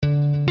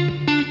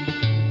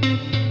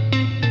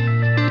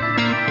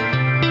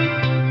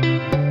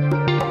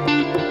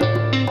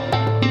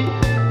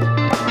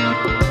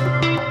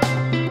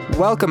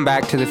Welcome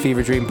back to the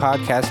Fever Dream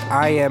Podcast.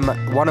 I am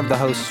one of the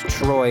hosts,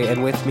 Troy,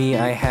 and with me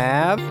I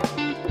have...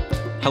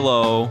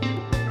 Hello.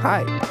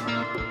 Hi.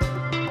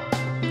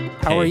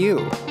 How are you?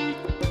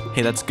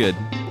 Hey, that's good.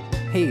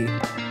 Hey,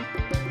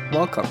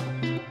 welcome.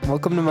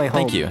 Welcome to my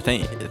home. Thank you.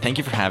 Thank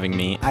you for having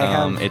me.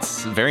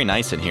 It's very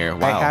nice in here.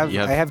 Wow. I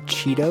have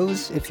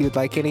Cheetos if you'd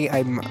like any.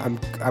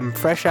 I'm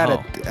fresh out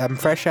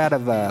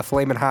of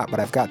Flamin' Hot, but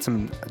I've got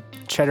some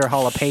cheddar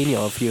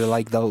jalapeno if you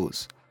like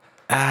those.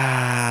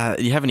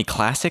 You have any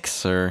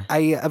classics or?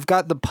 I've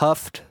got the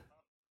puffed.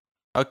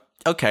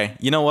 Okay,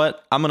 you know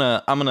what? I'm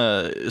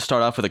gonna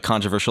start off with a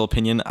controversial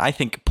opinion. I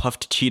think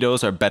puffed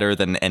Cheetos are better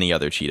than any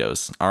other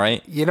Cheetos. All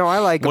right. You know, I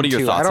like them too. What are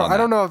your thoughts on that? I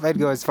don't know if I'd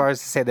go as far as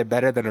to say they're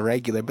better than a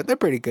regular, but they're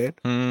pretty good.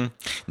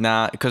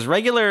 Nah, because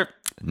regular.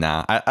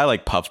 Nah, I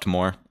like puffed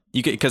more.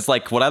 Because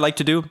like what I like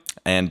to do,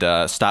 and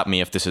stop me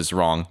if this is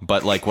wrong,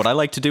 but like what I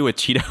like to do with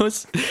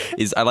Cheetos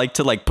is I like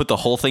to like put the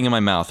whole thing in my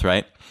mouth,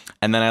 right?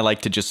 And then I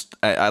like to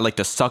I like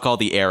to suck all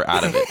the air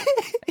out of it.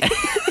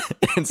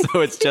 And so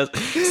it's just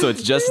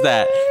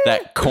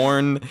that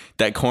corn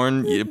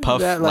puff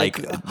that,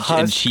 like husk,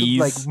 and cheese,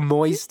 like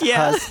moist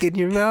husk in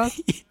your mouth.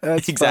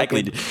 That's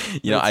exactly.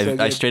 Fucking, you know,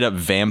 I straight up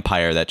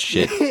vampire that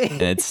shit.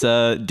 And it's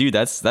dude,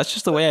 that's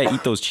just the way I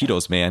eat those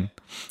Cheetos, man.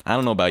 I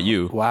don't know about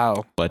you.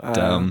 Wow. But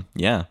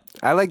yeah.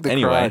 I like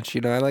the crunch.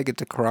 You know, I like it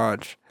to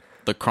crunch.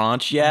 The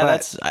crunch, yeah. But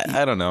that's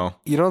I don't know.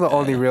 You know, the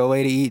only real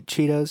way to eat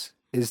Cheetos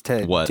is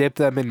to dip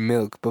them in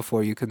milk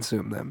before you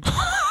consume them.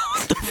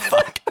 What the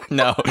fuck?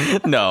 No,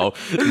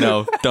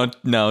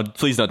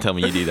 please don't tell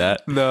me you do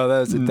that. No,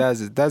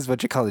 that's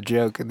what you call a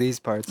joke in these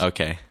parts.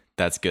 Okay,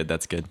 that's good.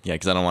 Yeah,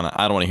 because I don't want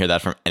to hear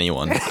that from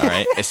anyone. All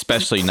right,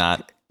 especially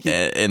not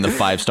in the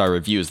 5-star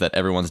reviews that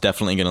everyone's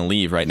definitely going to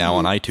leave right now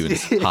on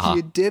iTunes.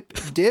 You dip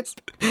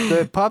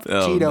the puffed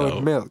Cheeto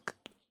in milk.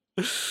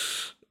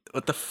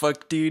 What the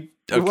fuck, dude?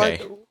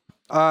 Okay.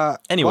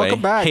 Anyway,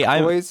 welcome back,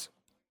 boys.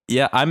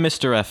 Yeah, I'm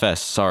Mr.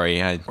 FS.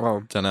 Sorry, I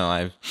don't know.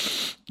 I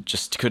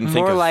just couldn't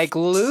think of... More like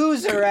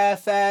loser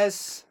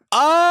FS.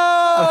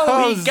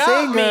 Oh, he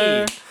got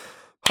zinger. me.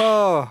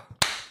 Oh,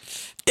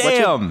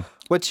 damn.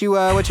 What you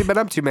been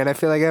up to, man? I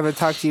feel like I haven't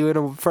talked to you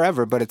in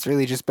forever, but it's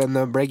really just been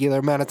the regular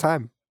amount of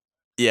time.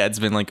 Yeah, it's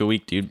been like a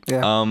week, dude.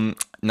 Yeah.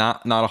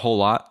 Not a whole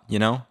lot, you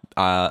know.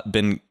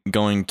 Been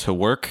going to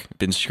work,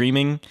 been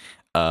streaming.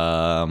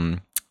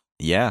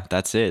 Yeah,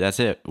 that's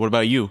it. What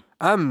about you?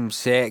 I'm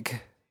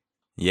sick.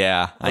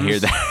 Yeah, I hear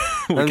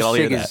that. We can all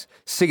hear that.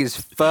 Sick as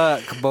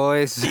fuck,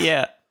 boys.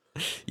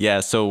 Yeah.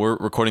 So we're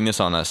recording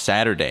this on a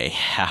Saturday,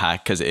 haha,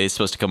 because it's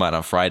supposed to come out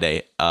on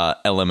Friday.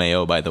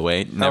 LMAO, by the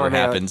way, never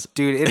happens,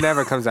 dude. It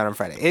never comes out on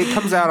Friday. It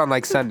comes out on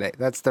like Sunday.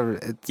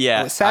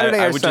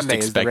 Saturday or Sunday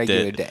is the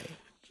regular day.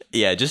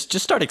 Yeah, just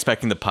start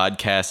expecting the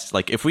podcast.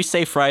 Like if we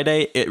say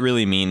Friday, it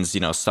really means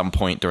some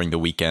point during the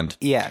weekend.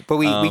 Yeah, but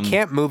we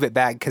can't move it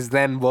back because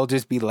then we'll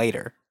just be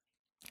later.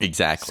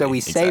 Exactly. So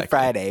we say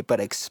Friday, but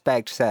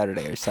expect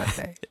Saturday or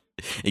Sunday.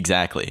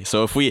 Exactly.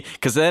 So if we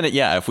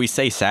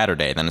say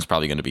Saturday, then it's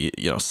probably going to be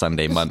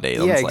Sunday, Monday.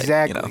 Yeah,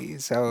 exactly.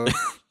 So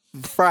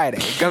Friday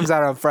comes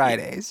out on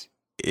Fridays.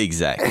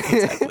 Exactly.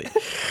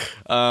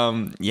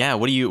 Yeah.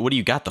 What do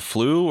you got? The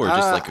flu or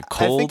just like a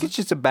cold? I think it's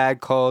just a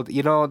bad cold.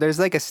 You know, there's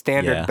like a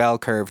standard bell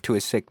curve to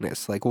a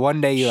sickness. Like one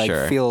day you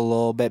feel a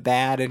little bit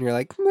bad and you're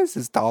like, this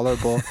is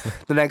tolerable.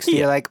 The next day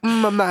you're like,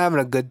 I'm not having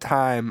a good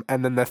time.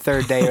 And then the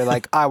third day you're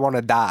like, I want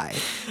to die.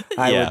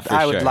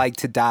 I would like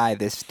to die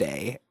this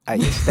day.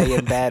 You stay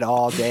in bed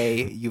all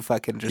day. You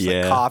fucking just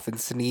like cough and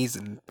sneeze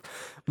and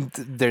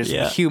there's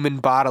human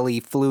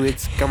bodily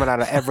fluids coming out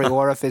of every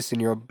orifice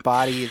in your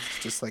body. It's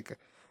just like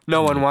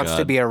no one wants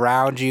to be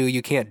around you.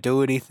 You can't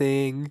do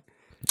anything.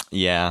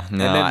 Yeah,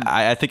 no,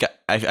 I think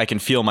I can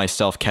feel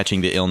myself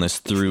catching the illness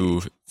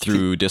through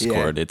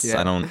Discord.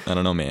 I don't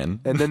know, man.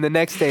 And then the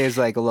next day is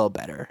like a little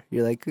better.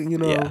 You're like,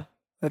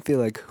 I feel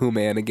like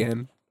human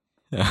again.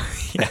 Yeah,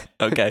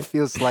 okay. I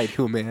feel slight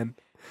human.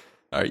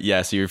 All right,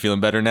 yeah, so you're feeling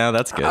better now?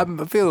 That's good.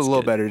 I'm feeling a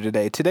little better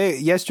today.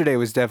 Yesterday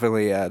was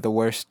definitely the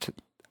worst.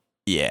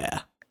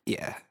 Yeah.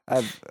 Yeah.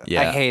 I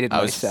hated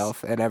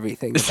myself and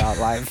everything about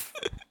life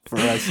for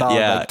a solid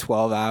like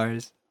 12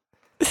 hours.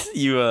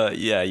 You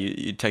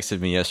texted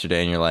me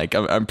yesterday and you're like,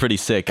 I'm pretty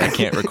sick. I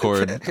can't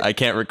record. I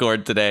can't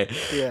record today.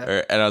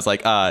 Yeah. And I was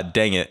like,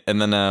 dang it.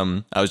 And then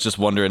I was just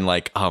wondering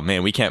like, oh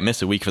man, we can't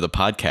miss a week for the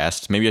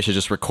podcast. Maybe I should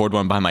just record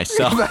one by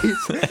myself.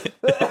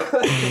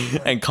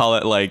 And call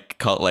it like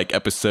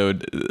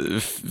episode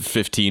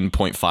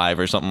 15.5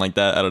 or something like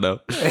that. I don't know.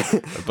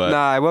 But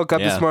I woke up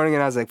this morning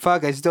and I was like,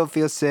 fuck, I still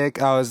feel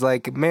sick. I was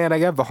like, man, I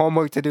have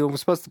homework to do. I'm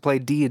supposed to play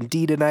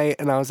D&D tonight.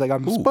 And I was like,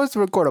 I'm supposed to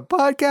record a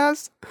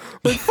podcast?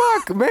 Like,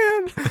 fuck,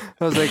 man.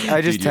 I was like,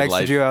 I just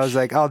texted you. I was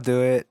like, I'll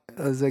do it.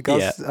 I was like,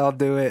 I'll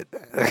do it.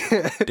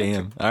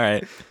 Damn. All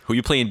right. Who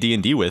you playing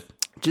D&D with?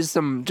 Just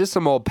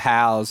some old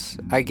pals.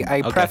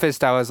 I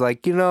prefaced, I was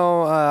like,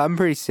 I'm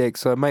pretty sick,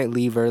 so I might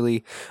leave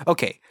early.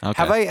 Okay.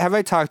 Have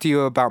I talked to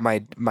you about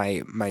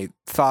my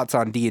thoughts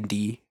on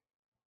D&D?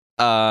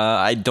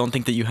 I don't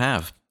think that you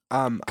have.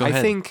 I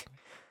think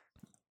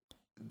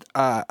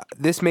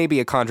this may be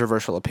a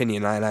controversial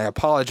opinion, and I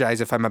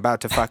apologize if I'm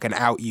about to fucking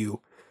out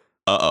you.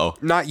 Uh-oh.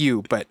 Not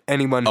you, but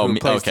anyone who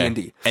plays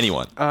D&D.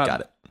 Anyone.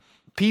 Got it.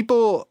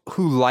 People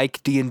who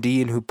like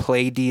D&D and who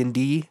play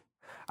D&D,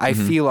 I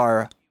feel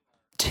are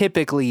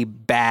typically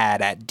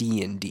bad at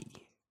D&D.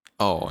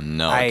 Oh,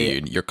 no,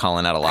 dude. You're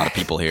calling out a lot of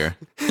people here.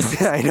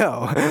 I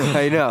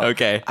know.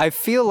 Okay. I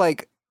feel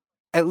like,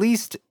 at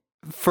least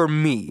for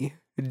me,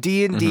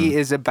 D&D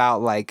is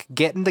about, like,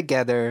 getting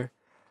together,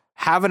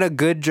 having a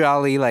good,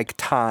 jolly, like,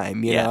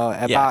 time, you know,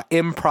 about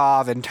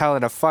improv and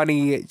telling a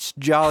funny,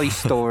 jolly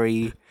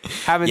story,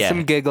 having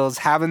some giggles,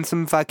 having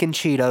some fucking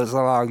Cheetos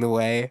along the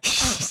way.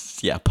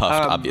 Yeah,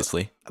 puffed,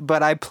 obviously.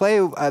 But I play,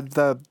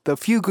 the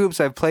few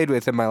groups I've played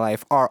with in my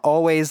life are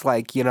always,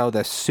 like, you know,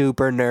 the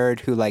super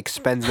nerd who, like,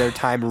 spends their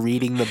time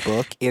reading the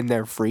book in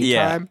their free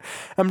time.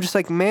 I'm just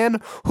like,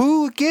 man,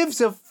 who gives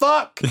a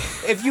fuck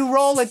if you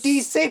roll a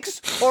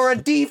D6 or a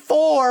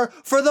D4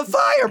 for the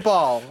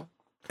fireball?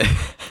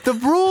 The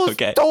rules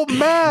don't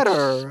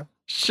matter.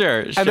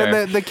 Sure. And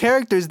then the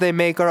characters they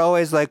make are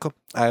always like,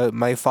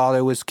 my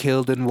father was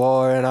killed in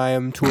war and I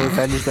am to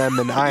avenge them,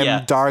 and I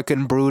am dark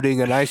and brooding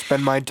and I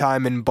spend my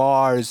time in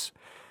bars.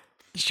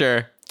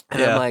 Sure.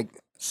 And I'm like,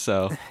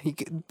 so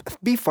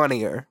be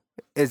funnier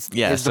is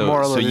the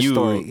moral of the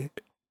story.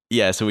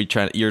 Yeah, so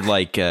you're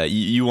like,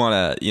 you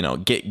want to, you know,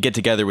 get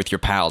together with your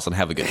pals and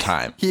have a good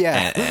time.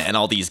 Yeah. And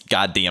all these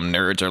goddamn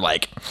nerds are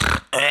like,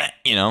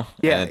 you know.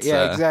 Yeah,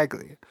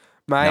 exactly.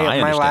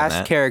 My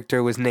last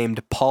character was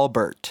named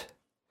Paulbert.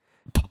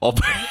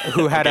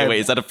 Who had wait,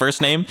 is that a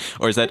first name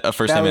or is that a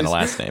first name and a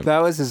last name? That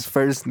was his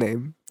first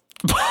name.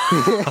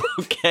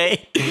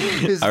 Okay.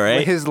 All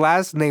right. His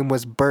last name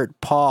was Bert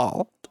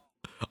Paul.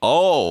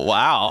 Oh,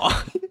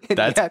 wow.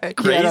 That's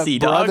crazy, he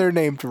had a brother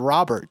named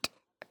Robert.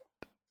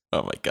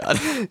 Oh my God.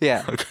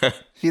 Yeah. Okay.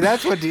 See,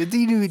 that's what D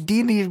needs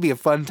to be a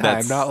fun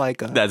time, not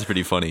like a... That's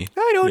pretty funny.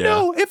 I don't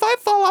know. If I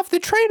fall off the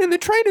train and the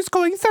train is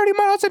going 30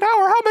 miles an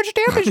hour, how much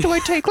damage do I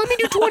take? Let me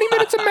do 20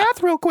 minutes of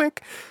math real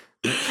quick.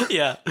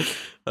 Yeah.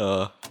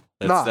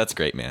 That's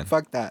great, man.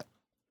 Fuck that.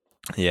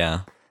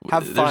 Yeah.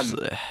 Have fun,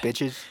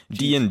 bitches.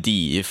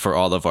 D&D, for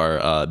all of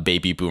our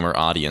baby boomer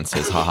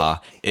audiences,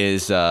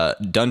 is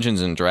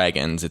Dungeons and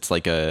Dragons. It's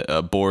like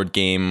a board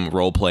game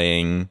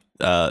role-playing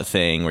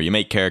thing where you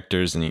make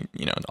characters and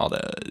you know all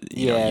the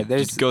you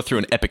just go through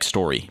an epic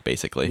story,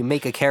 basically. You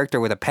make a character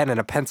with a pen and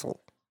a pencil.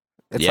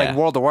 It's like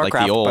World of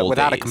Warcraft, like but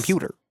without a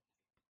computer.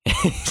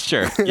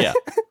 Sure. Yeah.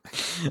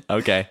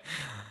 Okay.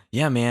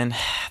 Yeah, man.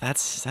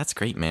 That's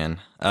great, man.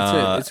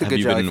 It's a good, have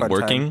you been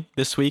working time.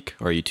 This week,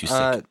 or are you too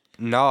sick?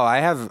 No, I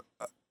have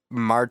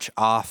March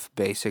off,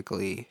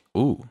 basically.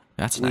 Ooh,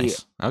 that's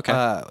nice.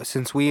 Okay.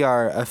 Since we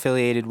are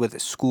affiliated with a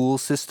school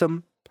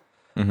system,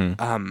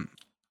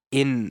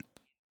 in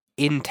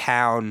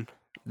town,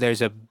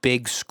 there's a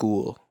big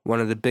school, one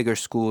of the bigger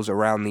schools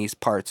around these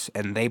parts,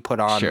 and they put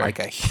on like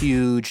a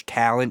huge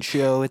talent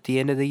show at the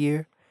end of the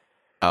year.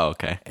 Oh,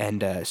 okay.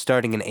 And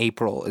starting in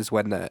April is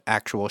when the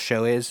actual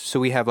show is. So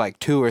we have like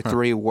 2 or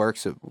 3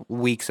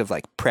 weeks of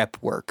like prep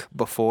work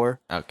before.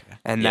 Okay.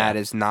 And that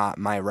is not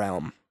my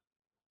realm.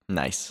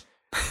 Nice.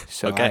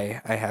 So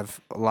I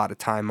have a lot of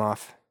time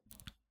off.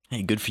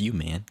 Hey, good for you,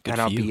 man. Good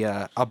and for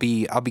you. I'll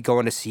be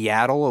going to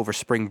Seattle over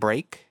spring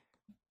break.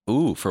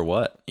 Ooh, for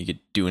what? You could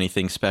do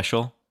anything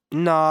special?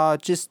 No,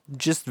 just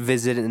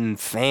visiting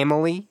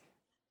family.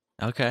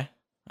 Okay.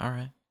 All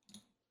right.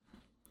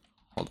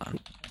 Hold on.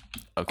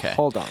 Okay.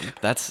 Hold on.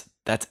 That's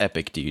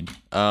epic, dude.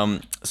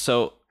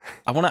 So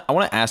I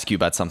wanna ask you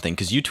about something,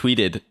 because you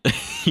tweeted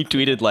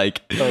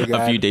like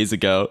a few days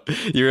ago.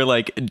 You were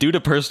like, due to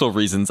personal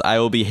reasons, I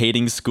will be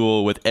hating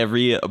school with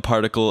every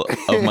particle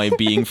of my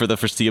being for the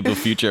foreseeable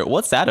future.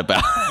 What's that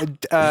about?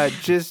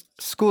 Just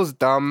school's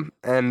dumb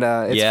and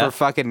it's for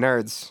fucking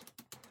nerds.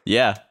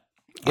 Yeah,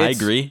 I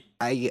agree.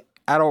 I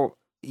don't,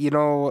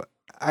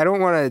 I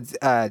don't want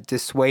to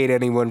dissuade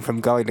anyone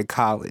from going to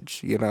college,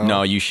 you know?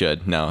 No, you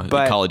should. No,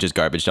 but college is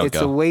garbage. Don't go.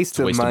 It's a waste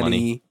of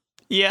money.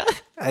 Yeah.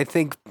 I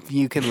think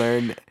you can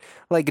learn.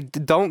 Like,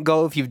 don't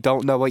go if you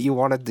don't know what you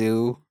want to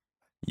do.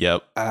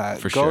 Yep,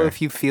 for sure. Go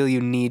if you feel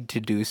you need to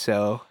do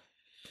so.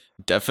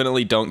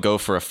 Definitely don't go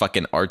for a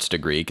fucking arts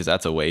degree, because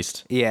that's a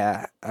waste.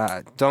 Yeah.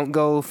 Don't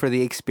go for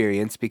the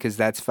experience, because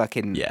that's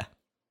fucking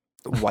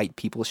white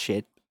people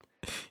shit.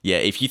 Yeah,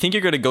 if you think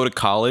you're going to go to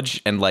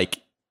college and,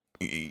 like,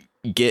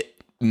 get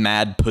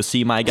mad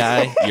pussy, my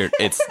guy,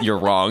 you're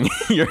wrong.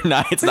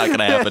 It's not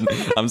gonna happen.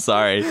 I'm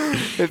sorry.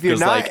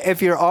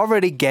 If you're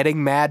already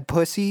getting mad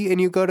pussy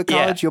and you go to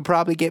college, you'll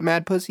probably get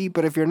mad pussy.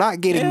 But if you're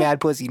not getting mad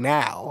pussy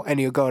now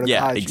and you go to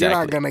college, you're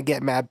not gonna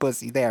get mad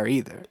pussy there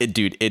either.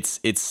 Dude, it's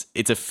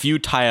a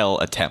futile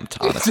attempt,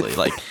 honestly.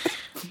 Like,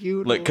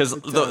 because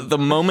the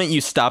moment you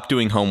stop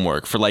doing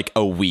homework for like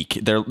a week,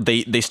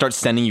 they start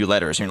sending you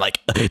letters and you're like,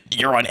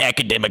 you're on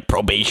academic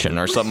probation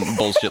or some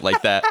bullshit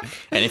like that.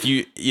 And if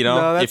you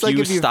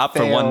if you stop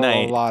for one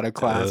night, a lot of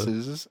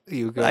classes,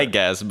 I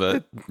guess,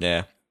 but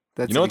yeah.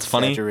 That's what's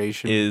funny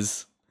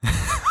is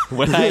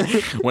when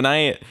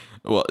I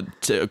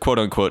quote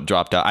unquote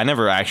dropped out, I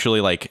never actually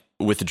like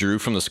withdrew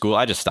from the school.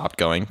 I just stopped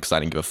going because I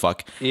didn't give a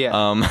fuck.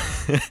 Yeah.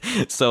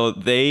 So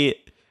they,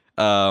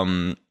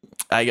 I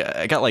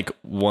got like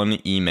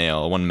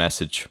one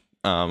message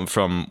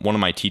from one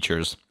of my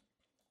teachers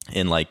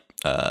in like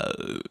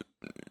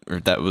or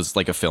that was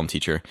like a film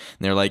teacher, and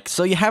they're like,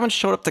 so you haven't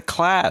showed up to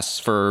class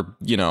for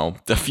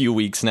a few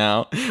weeks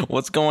now,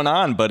 what's going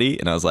on, buddy?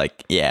 And I was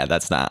like, yeah,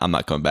 I'm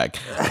not coming back.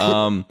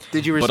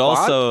 Did you respond? But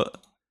also,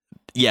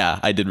 yeah,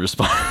 I did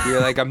respond.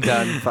 You're like, I'm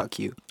done, fuck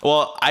you.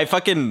 Well, I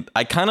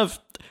kind of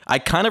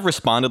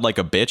responded like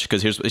a bitch,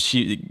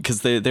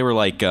 because they were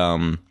like,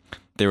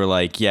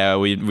 yeah,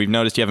 we've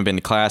noticed you haven't been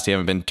to class, you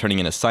haven't been turning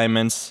in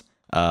assignments,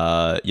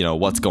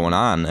 what's going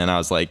on? And I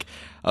was like,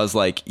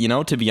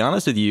 to be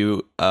honest with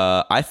you,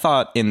 I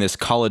thought in this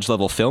college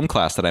level film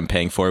class that I'm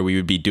paying for, we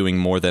would be doing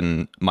more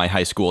than my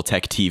high school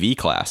tech TV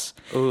class.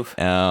 Oof.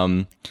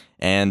 And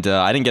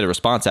I didn't get a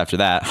response after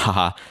that.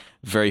 Haha,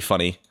 very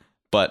funny.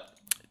 But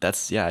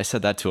I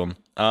said that to him.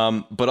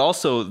 But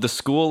also the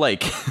school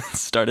like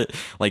started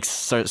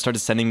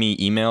sending me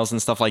emails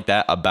and stuff like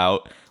that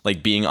about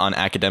like being on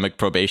academic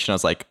probation. I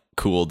was like,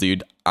 cool,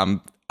 dude.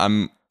 I'm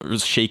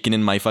shaking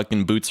in my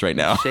fucking boots right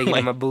now. Shaking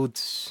like, in my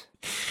boots.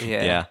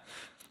 Yeah. Yeah.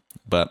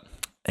 But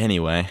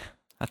anyway,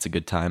 that's a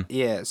good time.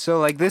 Yeah. So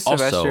like this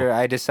semester,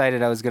 I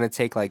decided I was going to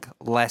take like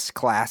less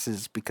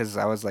classes because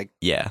I was like,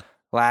 yeah,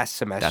 last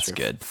semester that's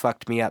good.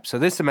 Fucked me up. So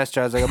this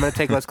semester I was like, I'm going to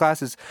take less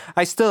classes.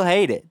 I still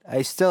hate it.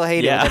 It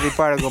with every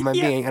particle of my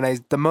being.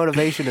 And the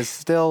motivation is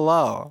still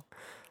low.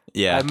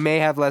 Yeah. I may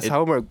have less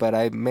homework, but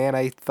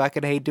I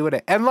fucking hate doing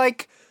it. And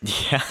like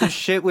the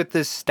shit with the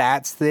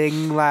stats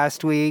thing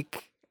last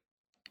week.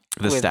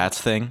 The stats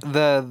thing?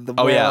 The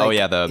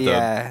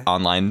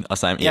online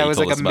assignment. Yeah, it was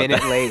like a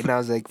minute late, and I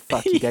was like,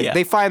 fuck you guys. Yeah.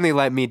 They finally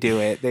let me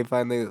do it. They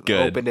finally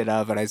opened it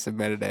up, and I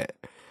submitted it.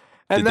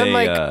 And Did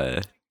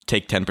they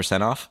take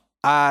 10% off?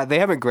 They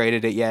haven't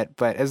graded it yet,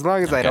 but as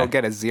long as I don't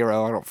get a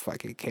 0, I don't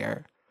fucking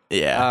care.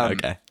 Yeah,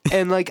 okay.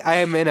 And like I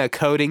am in a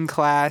coding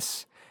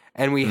class,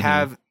 and we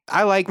have...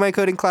 I like my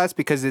coding class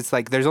because it's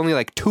like there's only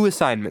like 2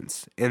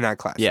 assignments in that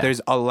class. Yeah.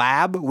 There's a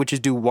lab, which is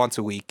due once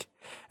a week.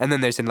 And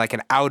then there's like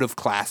an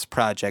out-of-class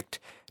project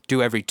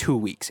due every 2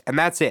 weeks. And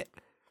that's it.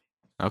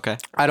 Okay.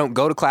 I don't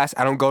go to class.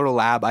 I don't go to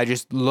lab. I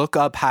just look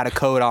up how to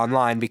code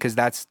online because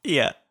that's...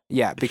 Yeah.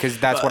 Yeah, because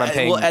that's what I'm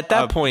paying at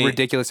that point,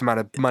 ridiculous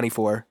amount of money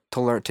for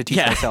to teach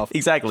myself.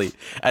 Exactly.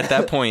 At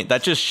that point,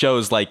 that just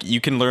shows like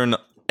you can learn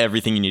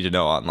everything you need to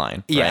know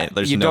online. Yeah, right?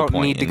 There's you no don't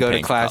point need to in go to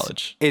paying class.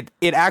 College.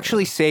 It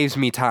actually saves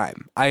me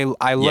time.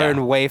 I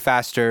learn way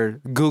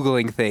faster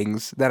Googling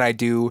things than I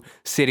do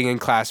sitting in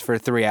class for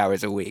 3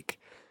 hours a week.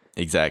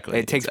 Exactly.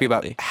 It takes me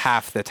about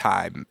half the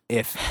time,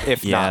 if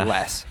not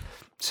less.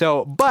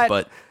 So,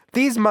 but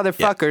these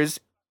motherfuckers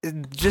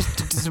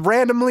just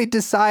randomly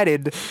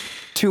decided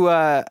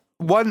to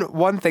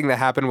one thing that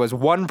happened was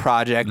one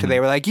project.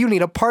 They were like, you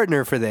need a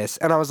partner for this.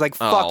 And I was like,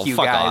 fuck you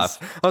guys.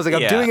 Off. I was like,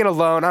 I'm doing it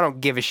alone. I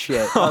don't give a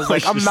shit. I was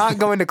like, I'm not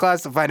going to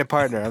class to find a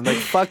partner. I'm like,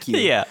 fuck you.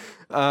 Yeah.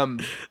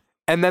 And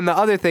then the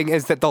other thing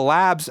is that the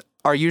labs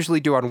are usually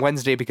due on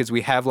Wednesday because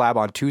we have lab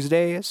on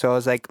Tuesday. So I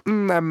was like,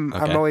 I'm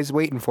always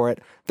waiting for it.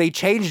 They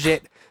changed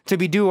it to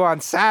be due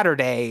on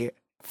Saturday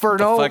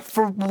why?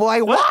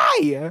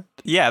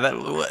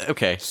 Yeah.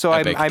 Okay. So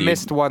I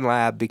missed one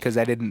lab because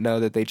I didn't know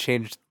that they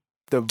changed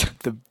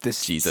the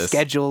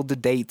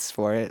scheduled dates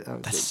for it.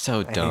 That's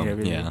so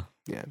dumb. Yeah.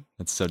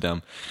 That's so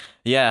dumb.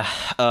 Yeah.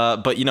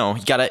 But you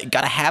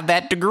gotta have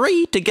that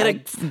degree to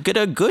get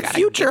a good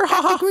future.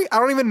 I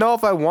don't even know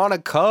if I want to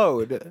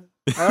code.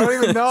 I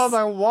don't even know if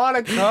I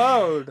want to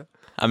code.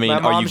 I mean,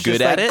 are you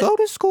good at it? Go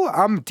to school.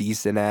 I'm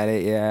decent at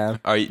it. Yeah.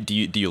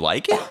 Do you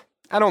like it?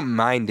 I don't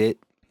mind it.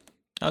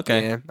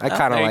 Okay. Yeah, I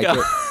kind of like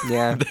it.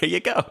 Yeah. There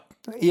you go.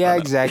 Yeah,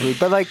 exactly.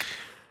 But like,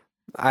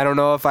 I don't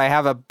know if I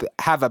have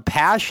a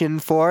passion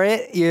for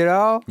it.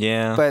 Yeah.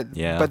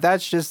 But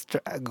that's just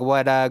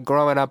what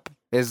growing up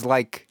is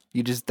like.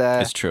 You just.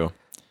 It's true.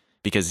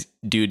 Because,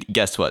 dude,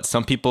 guess what?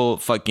 Some people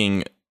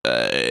fucking.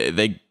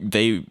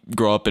 They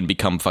grow up and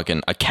become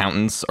fucking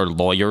accountants or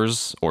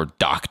lawyers or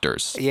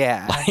doctors.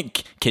 Yeah.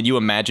 Like, can you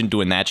imagine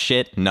doing that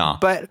shit? Nah.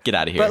 But get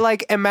out of here. But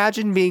like,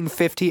 imagine being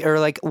 50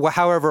 or like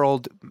however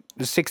old,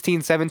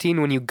 16,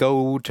 17, when you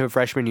go to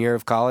freshman year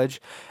of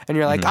college and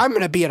you're like, I'm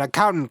going to be an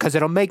accountant because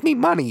it'll make me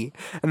money.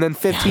 And then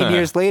 15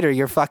 years later,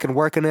 you're fucking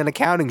working an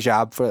accounting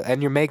job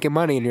and you're making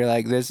money and you're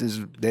like, this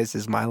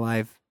is my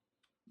life.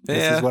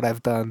 This is what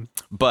I've done.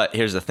 But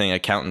here's the thing: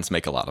 accountants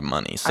make a lot of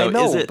money. So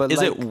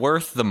is it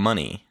worth the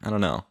money? I don't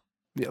know.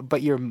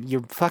 But your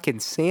fucking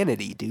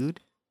sanity,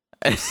 dude.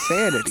 Your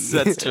sanity.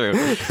 That's true.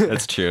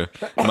 That's true.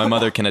 My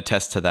mother can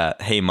attest to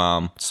that. Hey,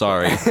 Mom.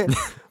 Sorry.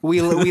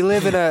 We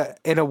live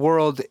in a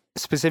world,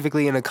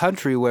 specifically in a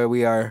country, where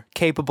we are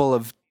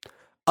capable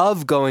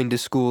of going to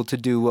school to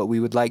do what we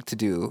would like to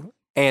do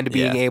and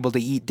being able to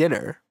eat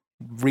dinner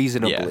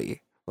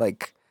reasonably.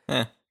 Like,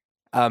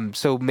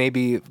 so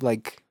maybe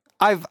like.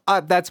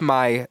 That's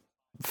my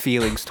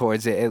feelings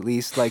towards it, at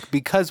least. Like,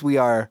 because we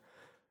are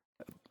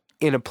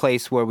in a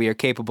place where we are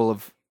capable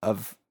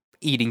of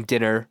eating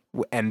dinner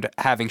and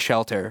having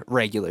shelter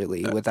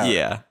regularly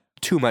without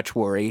too much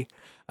worry.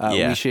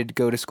 We should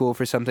go to school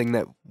for something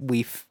that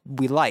we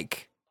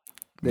like.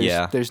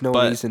 There's no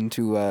reason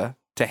to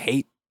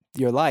hate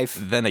your life.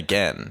 Then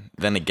again,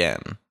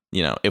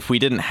 if we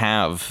didn't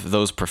have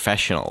those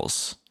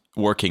professionals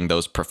working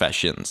those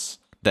professions,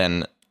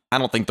 then I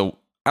don't think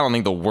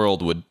the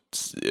world would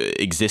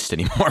exist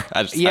anymore.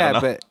 I don't know.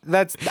 But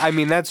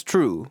that's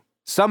true.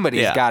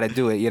 Somebody's got to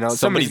do it,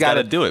 Somebody's got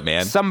to do it,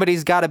 man.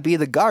 Somebody's got to be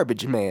the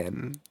garbage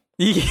man.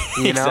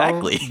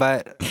 Exactly.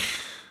 But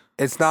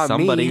it's not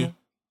Somebody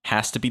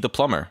has to be the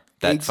plumber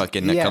that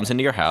comes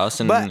into your house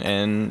and But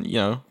you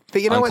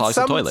know what?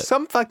 the toilet.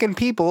 Some fucking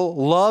people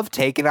love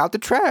taking out the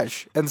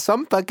trash, and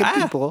some fucking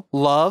people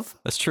love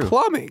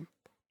plumbing.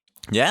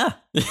 Yeah.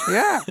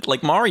 Yeah.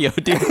 Like Mario,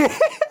 dude.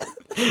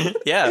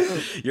 Yeah,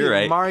 you're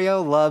right.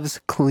 Mario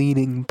loves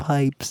cleaning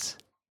pipes.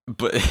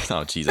 But,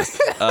 oh, Jesus.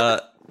 I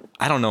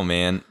don't know,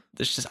 man.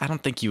 I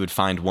don't think you would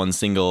find one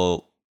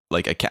single,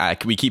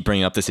 we keep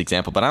bringing up this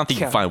example, but I don't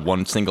think you can find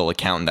one single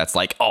accountant that's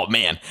like, oh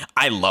man,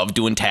 I love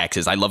doing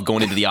taxes. I love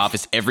going into the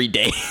office every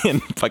day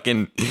and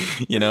fucking,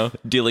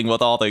 dealing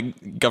with all the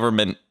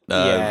government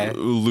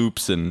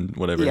loops and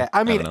whatever. Yeah,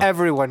 I mean,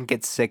 everyone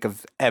gets sick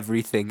of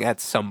everything at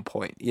some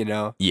point,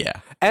 Yeah.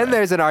 And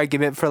there's an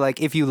argument for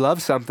if you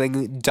love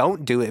something,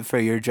 don't do it for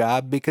your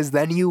job because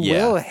then you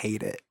will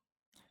hate it.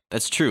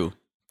 That's true.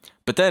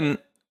 But then,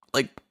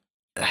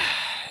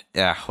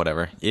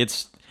 whatever.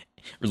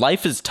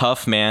 Life is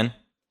tough, man.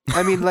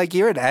 I mean,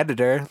 you're an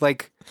editor.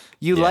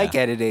 You like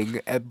editing,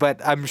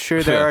 but I'm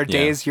sure there are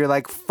days you're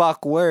like,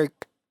 fuck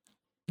work.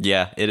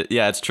 Yeah,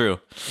 it's true.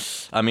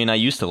 I mean, I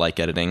used to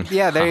like editing.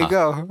 Yeah, there you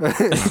go.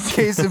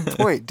 Case in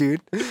point, dude.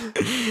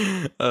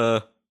 Yeah.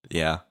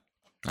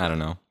 I don't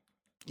know.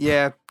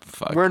 Yeah.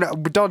 Fuck.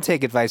 Don't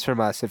take advice from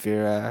us if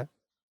you're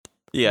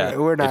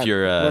we're not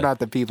we're not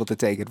the people to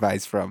take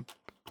advice from.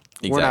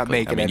 Exactly. We're not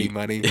making any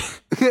money.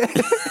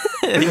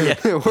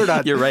 We're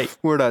not. You're right.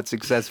 We're not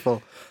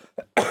successful.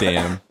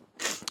 Damn.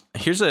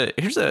 Here's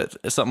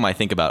something I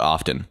think about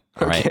often.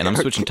 All right, and I'm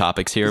switching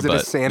topics here,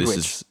 but this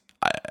is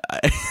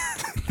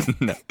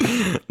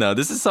no.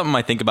 This is something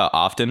I think about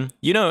often.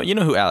 You know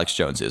who Alex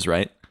Jones is,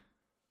 right?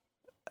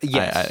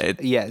 Yes.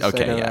 Yes.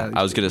 Okay. Yeah.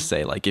 I was gonna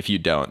say if you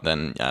don't,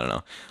 then I don't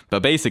know.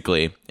 But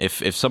basically,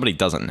 if somebody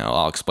doesn't know,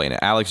 I'll explain it.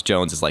 Alex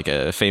Jones is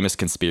a famous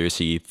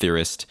conspiracy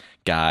theorist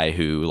guy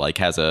who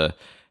has a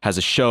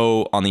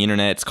show on the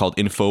internet. It's called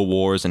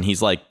InfoWars, and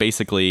he's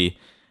basically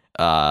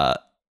right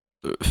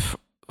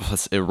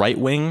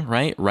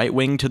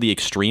wing to the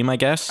extreme, I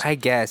guess. I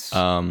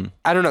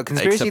don't know.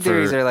 Conspiracy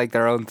theories are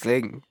their own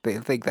thing. They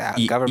think that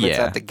governments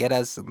have to get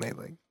us, and they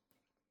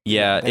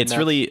it's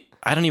really.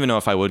 I don't even know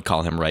if I would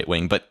call him right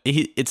wing, but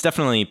it's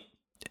definitely.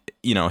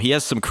 He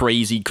has some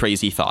crazy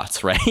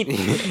thoughts, right?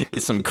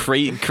 Some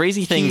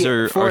crazy things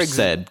are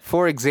said.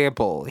 For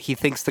example, he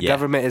thinks the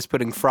government is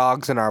putting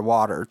frogs in our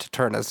water to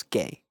turn us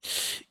gay.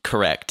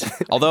 Correct.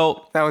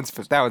 Although that one's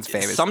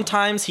famous.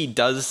 Sometimes he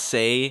does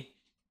say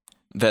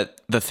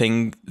that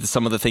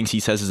some of the things he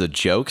says is a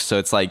joke. So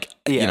it's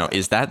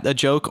is that a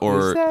joke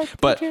or?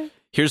 But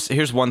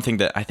here's one thing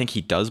that I think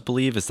he does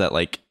believe is that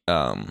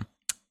the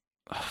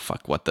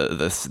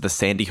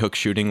Sandy Hook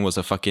shooting was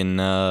a fucking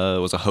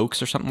was a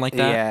hoax or something like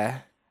that. Yeah.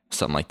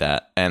 Something like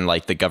that. And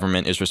the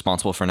government is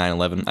responsible for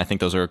 9/11. I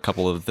think those are a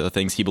couple of the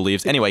things he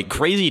believes. Anyway,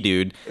 crazy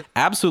dude,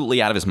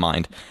 absolutely out of his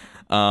mind.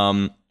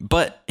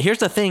 But here's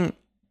the thing.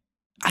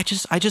 I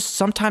just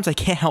sometimes I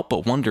can't help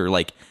but wonder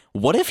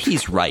what if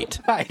he's right?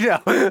 I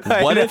know.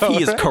 What if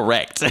he is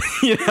correct?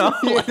 You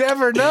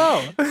never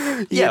know.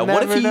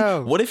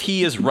 What if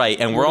he is right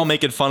and we're all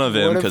making fun of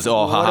him because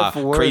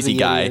crazy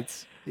guy.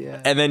 Idiots?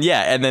 Yeah.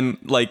 And then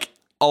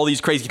all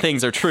these crazy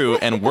things are true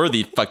and we're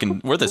the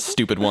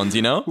stupid ones,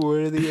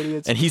 We're the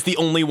idiots. And he's the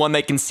only one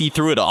that can see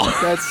through it all.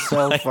 That's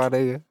so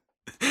funny.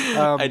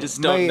 I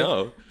just don't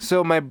know.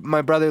 So my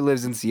brother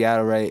lives in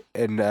Seattle, right?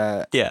 And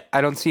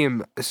I don't see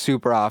him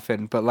super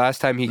often, but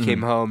last time he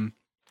came home,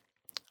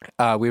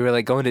 we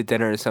were going to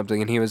dinner or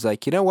something, and he was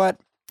like, "You know what?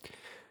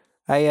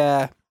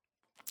 I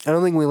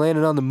don't think we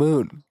landed on the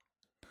moon."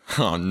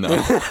 Oh no.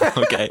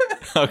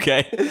 Okay.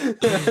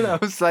 And I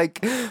was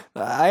like,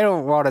 I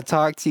don't want to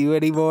talk to you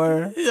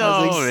anymore.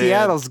 I was like,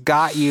 Seattle's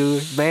got you,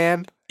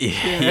 man.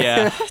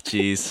 Yeah.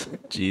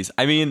 Jeez.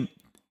 I mean,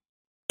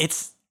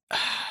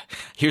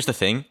 here's the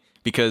thing,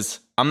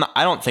 because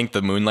I don't think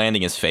the moon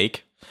landing is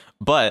fake,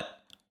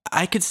 but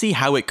I could see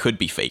how it could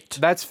be faked.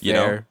 That's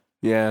fair.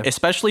 Yeah.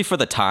 Especially for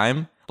the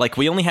time.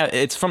 We only have,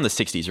 it's from the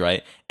 60s,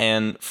 right?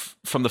 And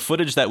from the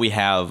footage that we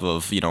have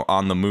of,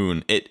 on the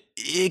moon, it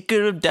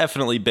could have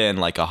definitely been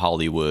a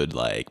Hollywood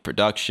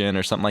production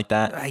or something like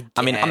that. I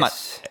mean, I'm not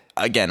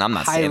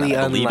saying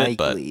I believe it,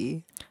 but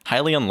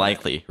highly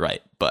unlikely,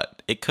 right?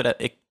 But it could have,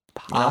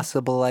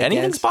 possible, I guess.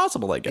 Anything's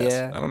possible, I guess.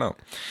 Yeah. I don't know.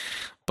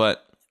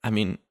 But I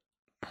mean,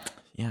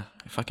 yeah,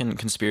 fucking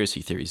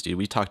conspiracy theories, dude.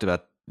 We talked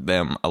about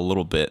them a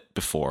little bit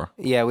before.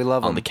 Yeah, we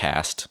love them on the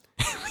cast.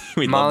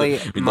 Molly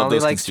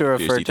likes to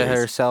refer to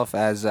herself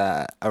as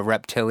a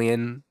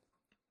reptilian.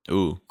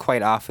 Ooh.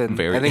 Quite often.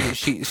 Very. I think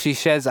she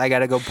says I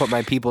gotta go put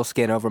my people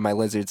skin over my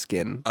lizard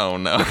skin. Oh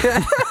no.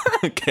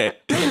 Okay.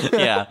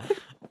 Yeah.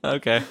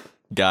 Okay.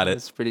 Got it.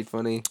 It's pretty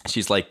funny.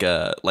 She's like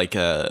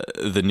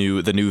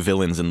the new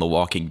villains in The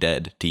Walking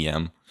Dead.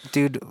 TM.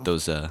 Dude.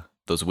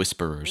 Those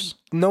whisperers.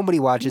 Nobody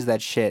watches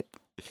that shit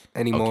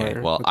anymore. Okay.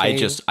 Well,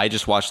 okay? I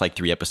just watched like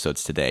 3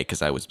 episodes today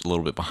because I was a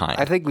little bit behind.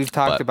 I think we've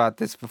talked about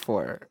this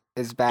before.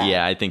 It's bad.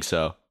 Yeah, I think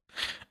so.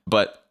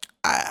 But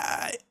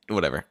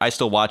whatever. I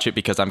still watch it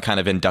because I'm kind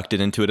of inducted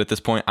into it at this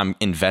point. I'm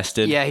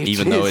invested,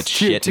 even though it's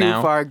shit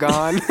now. Too far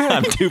gone.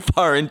 I'm too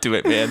far into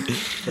it, man.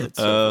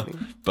 So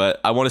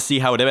but I want to see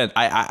how it ends.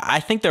 I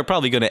think they're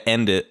probably going to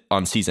end it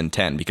on season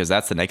 10 because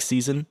that's the next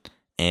season,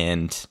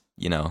 and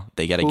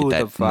they got to get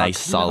that nice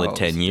solid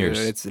 10 years.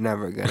 Dude, it's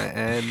never gonna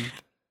end.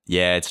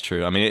 Yeah, it's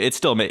true. I mean, it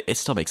still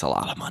makes a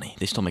lot of money.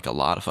 They still make a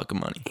lot of fucking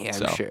money. Yeah,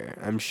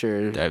 I'm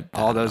sure.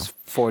 All those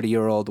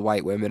 40-year-old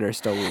white women are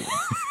still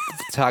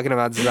talking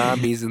about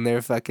zombies in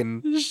their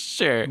fucking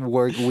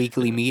work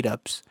weekly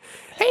meetups.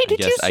 Hey, did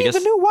you see the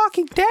new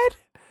Walking Dead?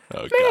 Oh,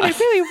 Man, God. it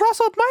really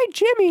rustled my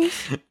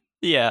jimmies.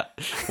 Yeah.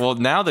 Well,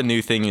 now the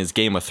new thing is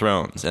Game of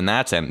Thrones, and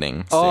that's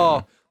ending soon.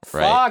 Oh,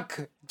 right?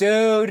 fuck,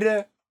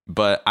 dude.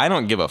 But I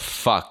don't give a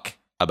fuck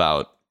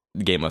about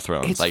Game of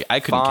Thrones. It's I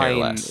couldn't care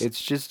less.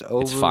 It's just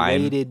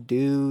overrated,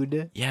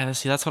 dude. Yeah,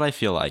 see, that's what I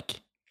feel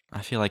like.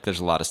 I feel like there's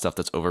a lot of stuff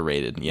that's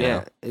overrated, you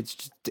know?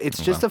 It's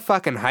just a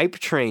fucking hype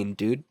train,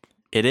 dude.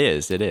 It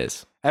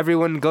is.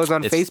 Everyone goes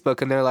on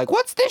Facebook and they're like,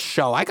 "What's this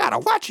show? I gotta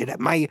watch it."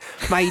 My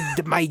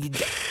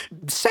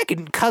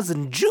second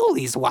cousin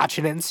Julie's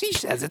watching it, and she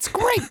says it's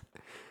great.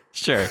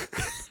 Sure,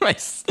 my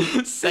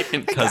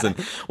second cousin.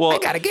 I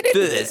gotta get into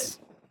this.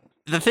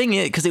 The thing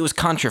is, because it was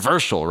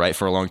controversial, right,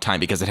 for a long time,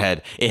 because it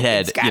had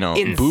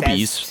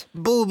incest,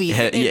 boobies,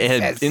 it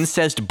had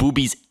incest,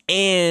 boobies,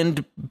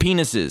 and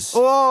penises.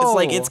 Oh.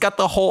 It's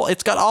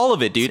got all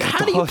of it, dude.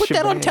 How do you put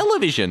that on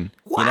television?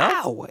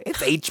 Wow,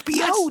 it's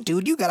HBO,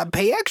 dude. You gotta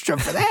pay extra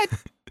for that.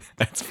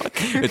 It's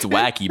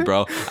wacky,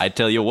 bro. I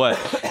tell you what.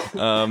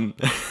 I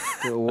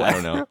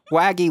don't know.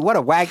 Wacky, what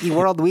a wacky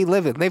world we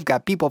live in. They've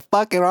got people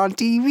fucking on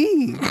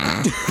TV.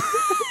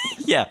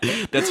 Yeah,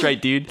 that's right,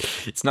 dude.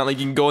 It's not like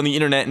you can go on the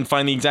internet and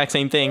find the exact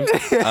same thing.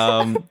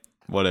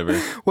 Whatever.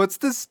 What's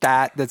the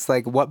stat that's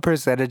like, what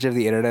percentage of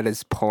the internet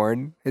is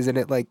porn? Isn't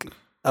it like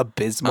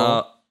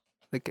abysmal?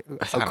 I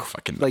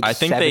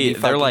think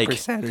they're like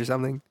or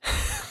something.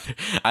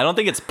 I don't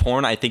think it's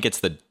porn. I think it's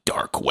the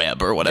dark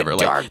web or whatever.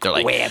 They're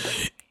like web.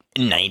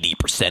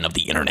 90% of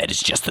the internet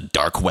is just the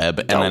dark web,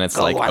 and then it's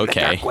like, on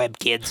okay, the dark web,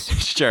 kids.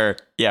 Sure,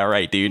 yeah,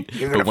 right, dude.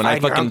 But when I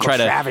fucking try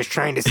to, Travis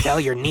trying to sell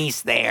your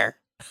niece there.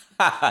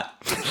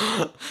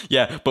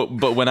 Yeah,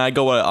 but when I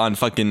go on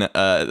fucking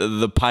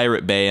the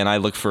Pirate Bay and I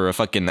look for a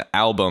fucking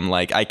album,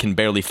 like I can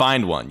barely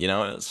find one,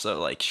 So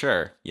like,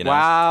 sure,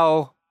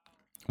 Wow.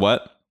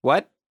 What?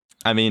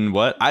 I mean,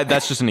 what?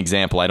 That's just an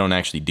example. I don't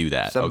actually do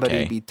that.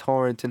 Somebody be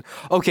torrenting.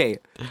 Okay.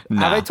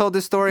 Nah. Have I told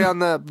this story on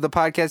the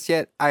podcast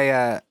yet?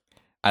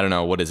 I don't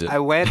know. What is it? I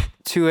went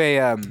to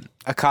a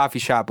coffee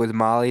shop with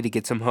Molly to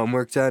get some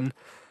homework done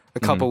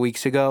a couple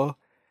weeks ago,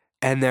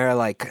 and they're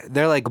like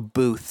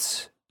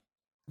booths.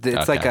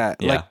 It's like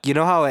you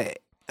know how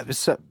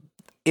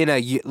in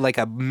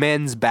a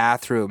men's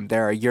bathroom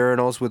there are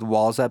urinals with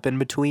walls up in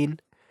between.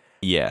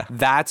 Yeah,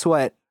 that's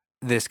what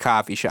this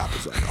coffee shop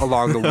is like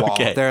along the wall.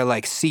 Okay. There are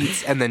like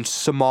seats and then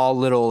small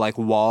little like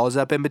walls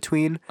up in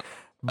between.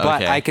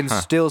 But I can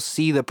still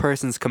see the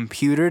person's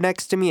computer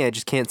next to me. I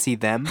just can't see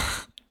them.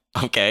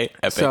 Okay,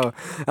 epic. So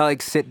I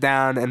like sit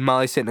down and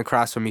Molly's sitting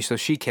across from me, so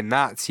she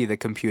cannot see the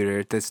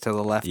computer that's to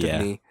the left of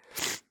me.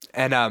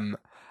 And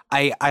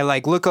I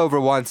like look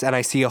over once and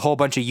I see a whole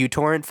bunch of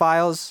uTorrent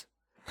files.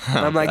 And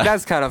I'm like,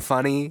 that's kind of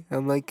funny.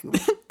 I'm like,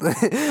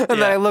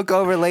 then I look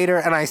over later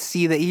and I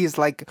see that he's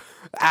like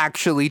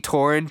actually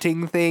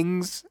torrenting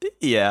things.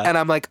 Yeah. And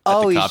I'm like,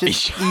 oh,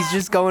 he's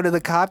just going to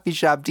the coffee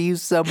shop to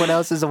use someone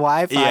else's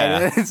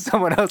Wi-Fi,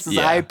 someone else's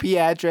IP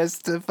address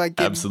to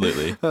fucking.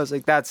 Absolutely. I was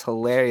like, that's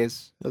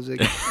hilarious. I was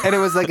like, and it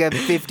was like a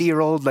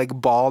 50-year-old like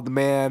bald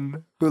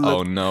man who looked.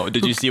 Oh no!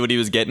 Did you see what he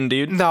was getting,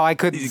 dude? No, I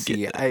couldn't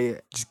see it.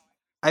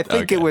 I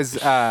think it was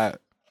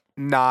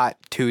not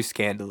too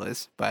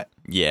scandalous, but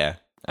yeah.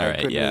 All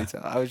right, really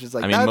I was just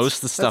like, most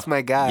of the stuff, that's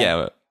my guy.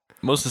 Yeah,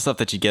 most of the stuff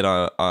that you get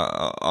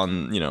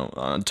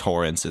on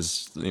torrents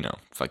is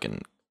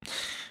fucking,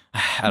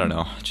 I don't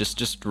know,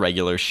 just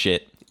regular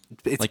shit.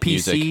 It's like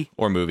PC music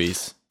or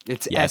movies.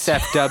 It's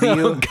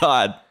SFW. Oh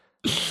God.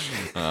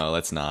 Oh,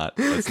 let's not.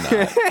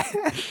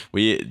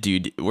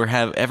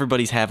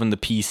 Everybody's having the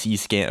PC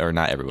scandal, or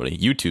not everybody.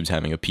 YouTube's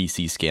having a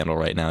PC scandal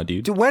right now,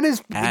 dude. Dude, when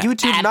is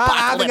YouTube not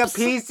having a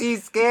PC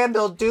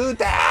scandal, dude?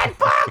 The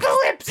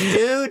apocalypse,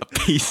 dude.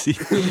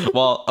 PC.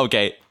 Well,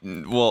 okay.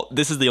 Well,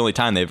 this is the only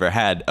time they've ever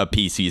had a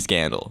PC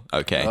scandal.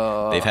 Okay,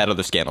 they've had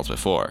other scandals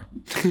before,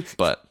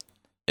 but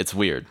it's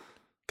weird.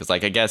 Because,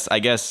 like, I guess,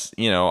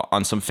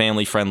 on some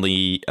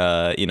family-friendly,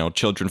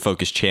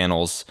 children-focused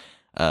channels,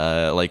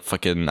 like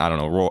fucking, I don't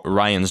know,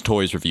 Ryan's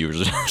Toys Reviewers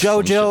or something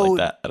like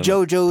that.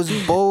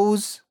 JoJo's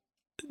Bows.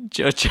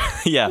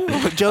 JoJo, yeah.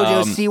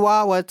 JoJo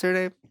Siwa, what's her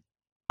name?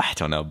 I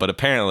don't know, but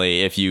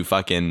apparently if you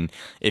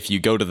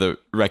go to the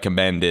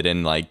recommended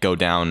and like go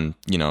down,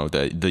 the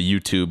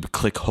YouTube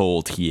click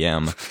hole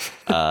TM,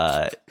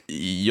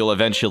 you'll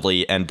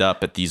eventually end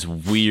up at these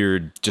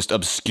weird, just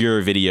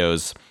obscure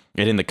videos.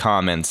 And in the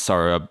comments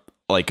are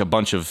a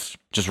bunch of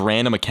just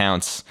random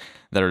accounts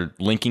that are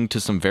linking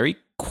to some very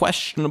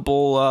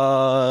questionable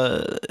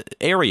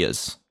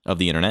areas of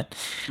the internet.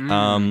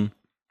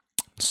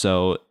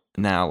 So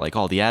now like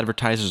all the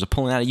advertisers are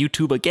pulling out of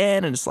YouTube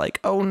again, and it's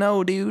like, oh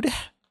no, dude.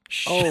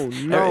 Oh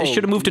no! I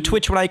should have moved to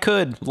Twitch when I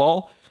could.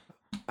 Lol.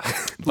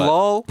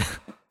 Lol.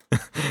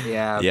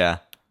 Yeah. Yeah.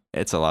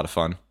 It's a lot of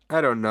fun.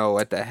 I don't know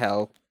what the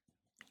hell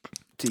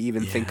to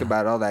even think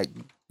about all that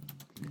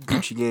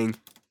Gucci gang.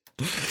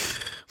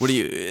 What do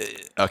you?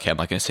 Okay, I'm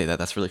not gonna say that.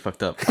 That's really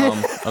fucked up.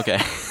 Okay.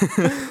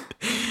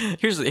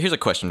 Here's a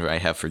question I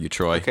have for you,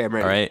 Troy. Okay, I'm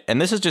ready. All right,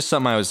 and this is just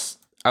something I was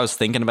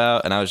thinking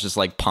about, and I was just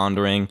like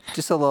pondering.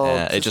 Just a little.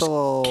 It just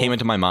came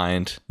into my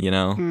mind,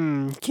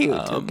 Cute.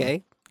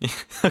 Okay.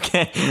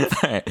 Okay.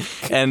 All right.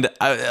 And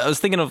I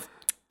was thinking of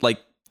like,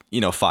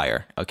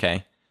 fire.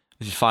 Okay.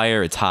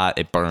 Fire, it's hot,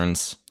 it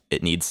burns.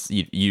 It needs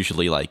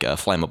usually like a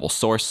flammable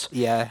source.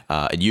 Yeah.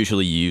 And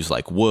usually you use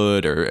like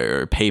wood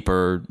or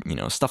paper,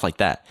 stuff like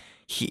that.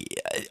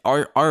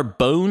 Are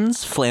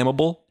bones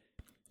flammable?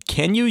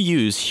 Can you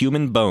use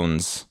human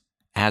bones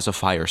as a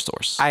fire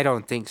source? I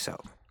don't think so.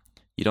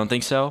 You don't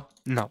think so?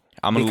 No.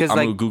 I'm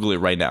gonna Google it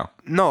right now.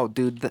 No,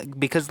 dude.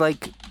 Because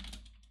like,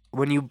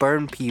 when you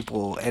burn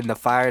people and the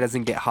fire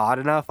doesn't get hot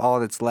enough,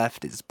 all that's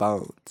left is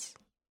bones.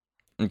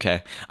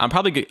 Okay, I'm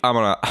probably on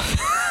a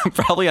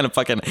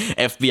fucking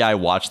FBI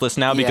watch list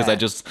now because I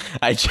just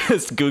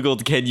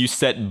Googled, can you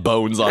set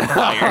bones on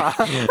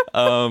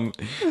fire?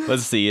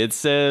 Let's see. It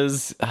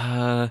says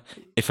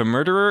if a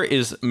murderer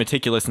is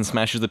meticulous and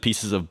smashes the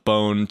pieces of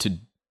bone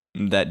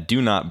that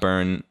do not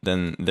burn,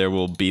 then there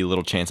will be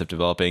little chance of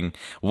developing.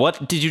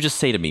 What did you just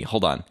say to me?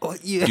 Hold on.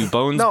 Do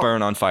bones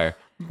burn on fire?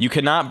 You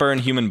cannot burn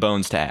human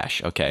bones to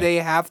ash. Okay. They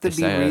have to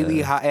be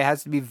really hot. It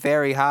has to be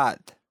very hot.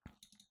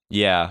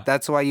 Yeah.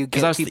 That's why you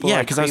get people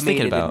because I was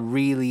thinking about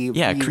really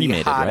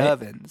cremated, hot right?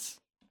 ovens.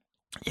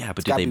 Yeah,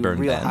 but do they burn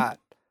real then? Hot.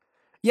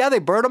 Yeah, they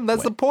burn them.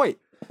 That's the point.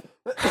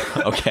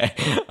 Okay.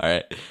 All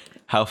right.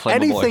 How flammable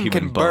Anything are human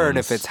can bones? burn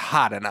if it's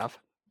hot enough.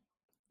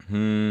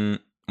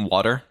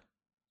 Water?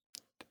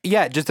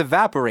 Yeah, it just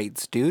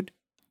evaporates, dude.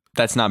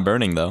 That's not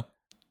burning though.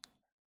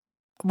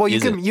 Well,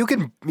 you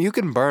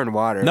can burn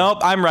water. Nope,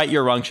 I'm right.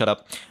 You're wrong. Shut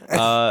up.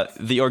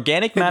 The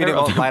organic matter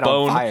of the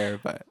bone fire,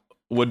 but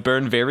would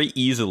burn very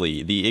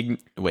easily. The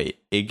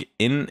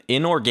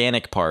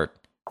inorganic part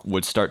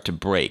would start to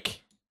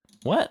break.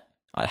 What?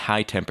 At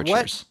high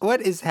temperatures.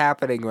 What is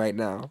happening right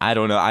now? I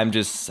don't know.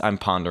 I'm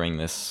pondering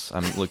this.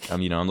 I'm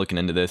looking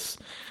into this.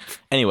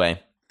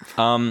 Anyway,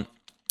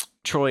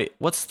 Troy,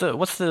 what's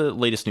the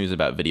latest news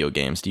about video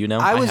games? Do you know?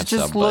 I was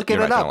just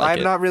looking it up.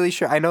 I'm not really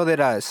sure. I know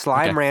that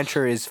Slime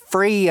Rancher is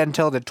free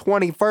until the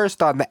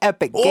 21st on the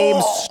Epic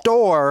Games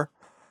Store.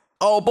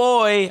 Oh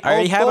boy, I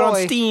already have it on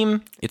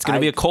Steam. It's going to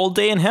be a cold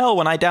day in hell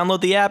when I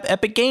download the app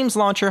Epic Games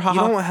Launcher. Haha.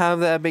 You don't have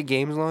the Epic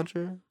Games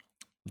Launcher?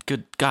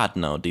 Good God,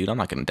 no, dude. I'm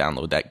not going to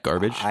download that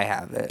garbage. I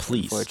have it,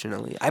 please.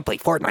 Unfortunately. I play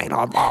Fortnite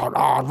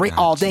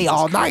all day,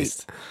 all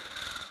night.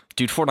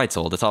 Dude, Fortnite's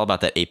old. It's all about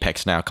that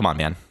Apex now. Come on,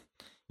 man.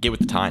 Get with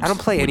the times. I don't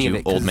play any of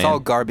it because it's all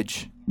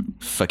garbage.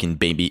 Fucking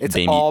baby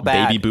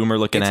boomer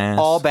looking ass. It's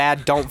all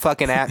bad. Don't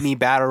fucking at me.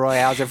 Battle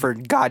Royales are for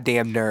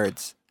goddamn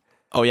nerds.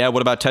 Oh yeah,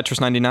 what about Tetris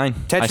 99?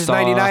 Tetris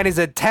 99 is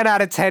a 10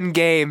 out of 10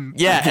 game.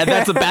 Yeah, and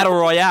that's a battle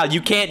royale.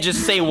 You can't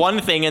just say one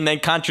thing and then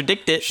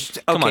contradict it.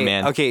 Come on,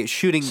 man. Okay,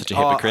 shooting. Such a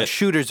hypocrite.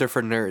 Shooters are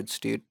for nerds,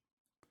 dude.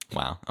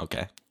 Wow.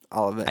 Okay.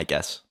 All of it. I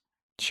guess.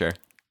 Sure.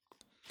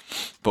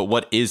 But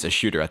what is a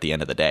shooter at the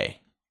end of the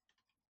day?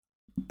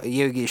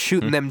 You're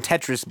shooting them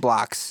Tetris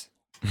blocks.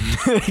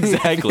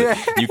 Exactly.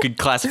 You could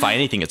classify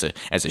anything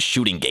as a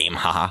shooting game.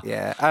 Haha.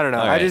 Yeah, I don't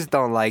know. I just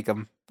don't like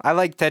them. I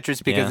like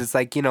Tetris because it's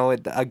like,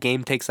 a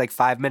game takes like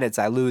 5 minutes,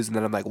 I lose, and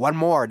then I'm like, one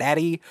more,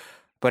 daddy.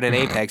 But in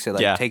Apex,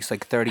 it takes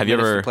like 30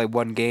 minutes to play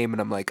one game, and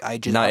I'm like,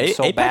 I'm so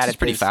Apex bad at is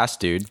pretty fast,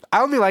 dude.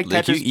 I only like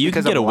Tetris because you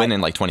can get a win in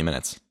like 20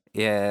 minutes.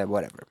 Yeah,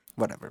 whatever.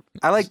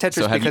 I like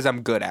Tetris because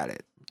I'm good at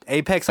it.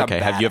 Apex, I'm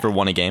bad have you ever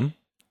won a game?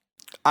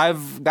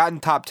 I've gotten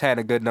top 10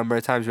 a good number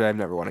of times, but I've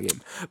never won a game.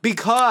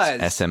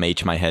 Because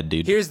SMH my head,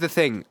 dude. Here's the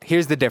thing.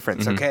 Here's the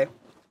difference, okay?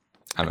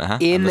 I'm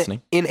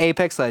listening. In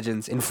Apex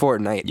Legends, in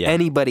Fortnite,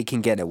 anybody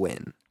can get a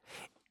win.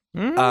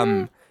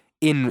 In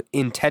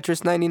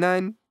Tetris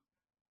 99,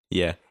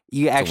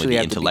 you actually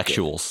have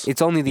intellectuals.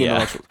 It's only the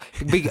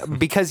intellectuals.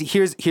 Because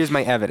here's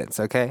my evidence,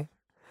 okay?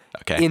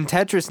 Okay. In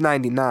Tetris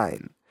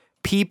 99,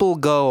 people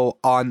go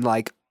on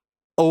like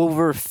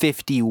over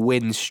 50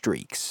 win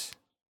streaks.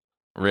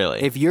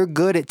 Really? If you're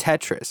good at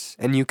Tetris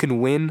and you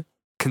can win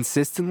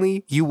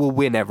consistently, you will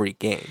win every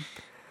game.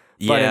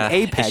 But in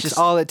Apex,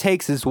 all it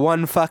takes is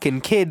one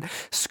fucking kid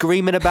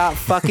screaming about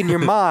fucking your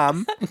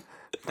mom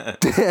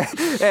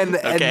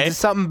and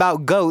something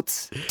about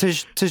goats to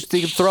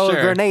throw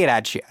a grenade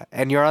at you,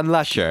 and you're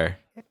unlucky. Sure.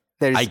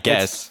 I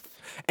guess.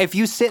 If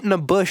you sit in a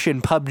bush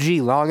in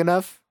PUBG long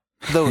enough,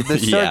 the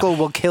circle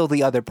will kill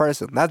the other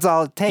person. That's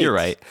all it takes. You're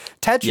right.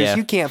 Tetris,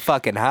 you can't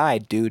fucking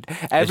hide, dude.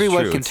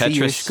 Everyone can see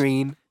your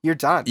screen. You're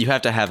done. You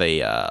have to have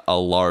a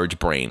large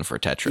brain for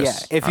Tetris. Yeah,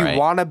 if you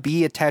want to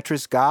be a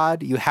Tetris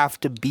god, you have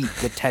to beat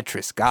the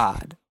Tetris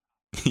god.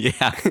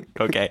 Yeah.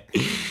 Okay.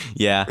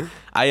 Yeah.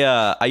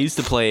 I used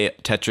to play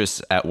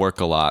Tetris at work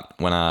a lot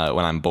when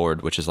I'm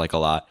bored, which is like a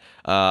lot.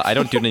 I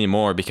don't do it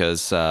anymore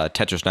because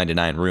Tetris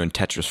 99 ruined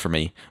Tetris for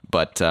me.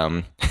 But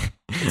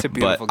it's a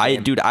beautiful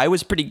game. I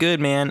was pretty good,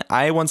 man.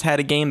 I once had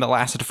a game that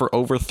lasted for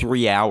over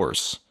 3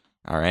 hours.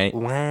 All right.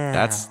 Wow.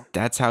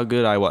 That's how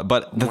good I was.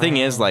 But the thing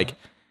is, like,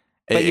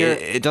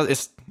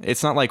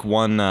 it's not like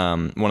one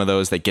of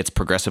those that gets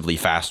progressively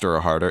faster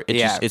or harder.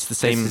 It's the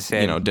same,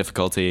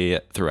 difficulty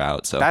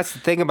throughout. So that's the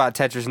thing about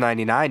Tetris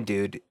 99,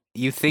 dude.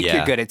 You think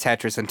you're good at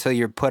Tetris until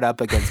you're put up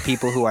against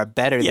people who are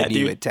better than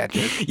you at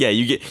Tetris. Yeah,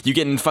 you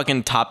get in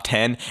fucking top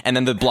 10, and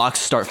then the blocks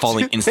start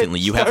falling instantly.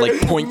 You have like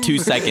 0.2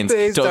 seconds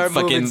to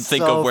fucking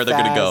think of where they're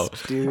gonna go.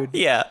 Dude.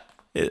 Yeah,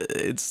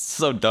 it's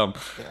so dumb.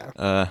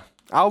 Yeah.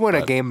 I'll win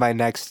a game by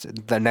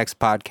the next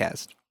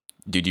podcast.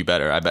 Dude, you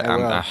better. I'm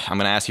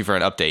gonna ask you for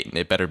an update, and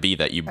it better be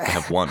that you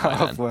have won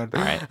by then. All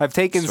right. I've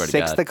taken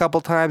 6th a couple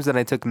times, and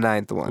I took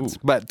 9th once.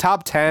 But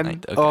top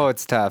 10,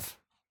 it's tough.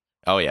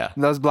 Oh yeah,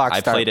 those blocks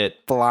start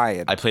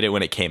flying. I played it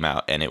when it came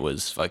out, and it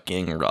was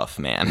fucking rough,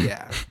 man.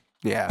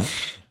 Yeah.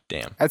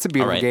 Damn. That's a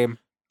beautiful game.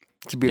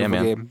 It's a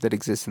beautiful game that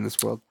exists in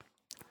this world.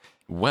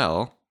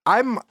 Well,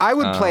 I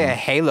would play a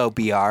Halo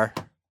BR.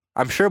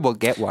 I'm sure we'll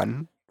get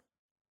one.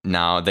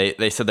 No,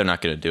 they said they're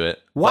not going to do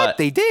it. What? But,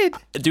 they did?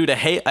 Dude, a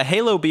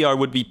Halo BR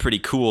would be pretty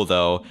cool,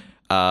 though,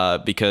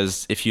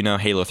 because if you know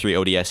Halo 3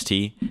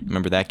 ODST,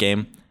 remember that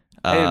game?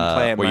 I didn't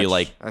play it where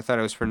much. I thought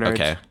it was for nerds.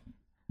 Okay.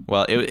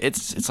 Well,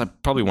 it's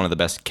like probably one of the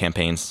best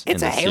campaigns in the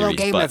series. It's a Halo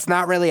game that's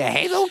not really a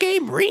Halo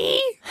game,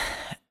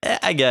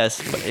 I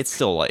guess, but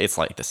it's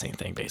like the same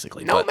thing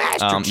basically. No,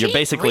 Master Chief, you're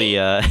basically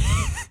an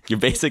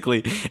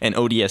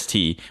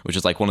ODST, which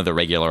is like one of the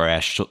regular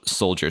ass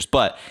soldiers,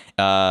 but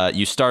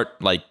you start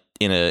like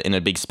in a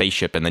big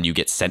spaceship, and then you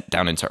get sent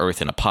down into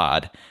Earth in a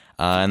pod.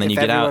 And then you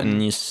get out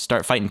and you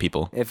start fighting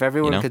people. If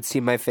everyone could see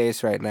my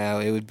face right now,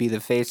 it would be the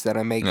face that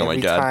I make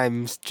every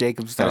time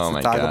Jacob starts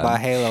to talk about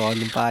Halo on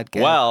the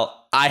podcast. Well,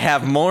 I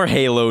have more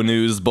Halo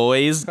news,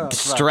 boys.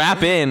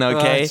 Strap in,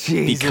 okay?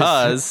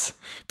 Because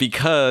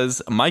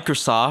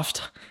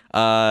Microsoft,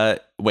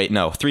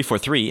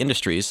 343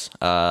 Industries,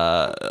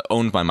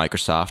 owned by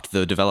Microsoft,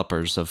 the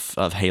developers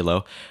of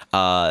Halo,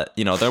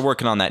 they're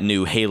working on that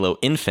new Halo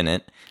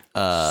Infinite,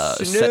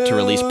 set to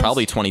release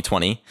probably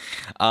 2020.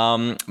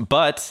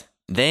 But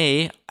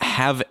they're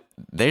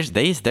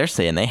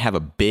saying they have a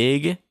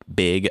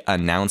big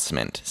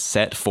announcement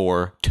set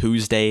for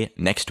Tuesday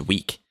next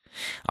week.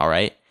 All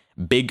right,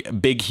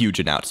 big huge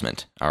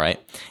announcement. All right,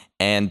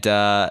 and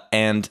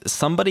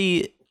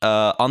somebody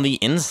on the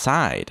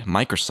inside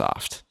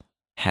Microsoft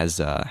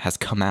has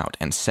come out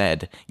and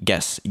said,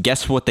 guess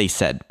what they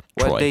said.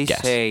 What they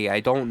say? I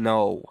don't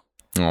know.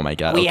 Oh my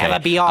god! We have a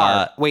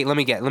BR. Wait,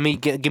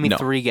 give me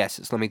 3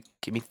 guesses.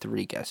 Give me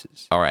 3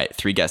 guesses. All right,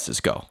 3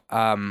 guesses. Go.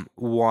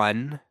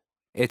 1,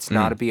 it's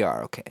not a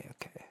BR. Okay.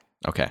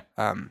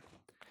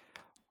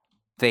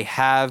 They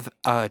have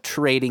a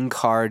trading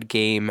card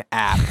game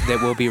app that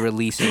will be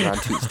releasing on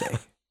Tuesday.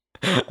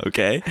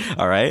 Okay.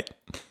 All right.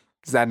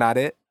 Is that not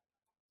it?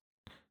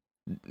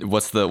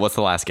 What's the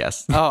last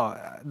guess? Oh,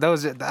 that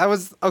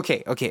was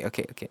okay.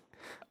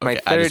 My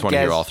third I just want to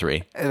guess, hear all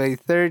 3. My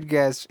third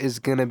guess is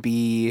gonna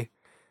be,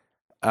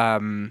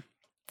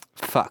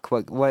 fuck.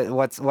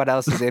 What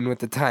else is in with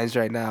the times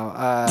right now?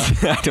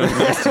 I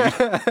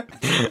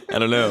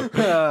don't know.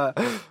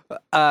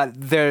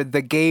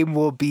 The game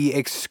will be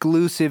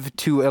exclusive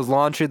to a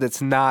launcher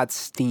that's not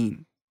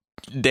Steam.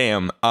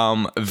 Damn.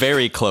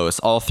 Very close.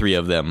 All 3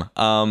 of them.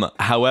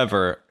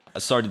 However,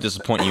 sorry to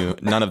disappoint you.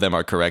 None of them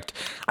are correct.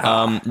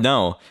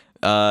 No.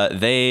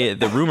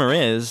 The rumor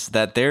is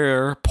that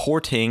they're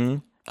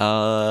porting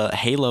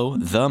Halo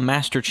the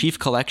Master Chief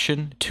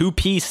Collection to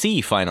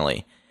PC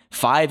finally.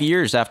 5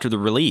 years after the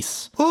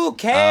release. Who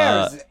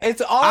cares?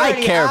 It's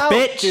already out,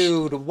 bitch.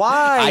 Dude.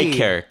 Why? I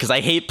care because I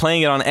hate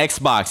playing it on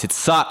Xbox. It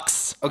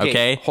sucks.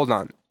 Okay? Hold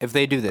on. If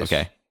they do this,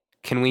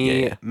 can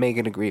we make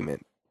an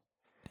agreement?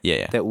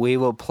 Yeah. That we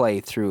will play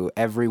through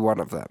every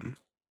one of them.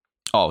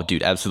 Oh,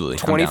 dude, absolutely.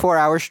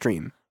 24-hour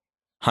stream.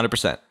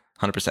 100%.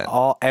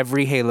 100%.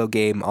 Every Halo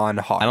game on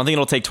hard. I don't think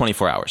it'll take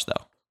 24 hours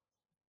though.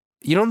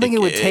 You don't think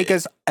it would take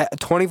us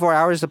 24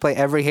 hours to play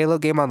every Halo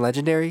game on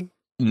Legendary?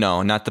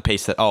 No, not the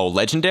pace that... Oh,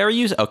 Legendary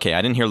use? Okay,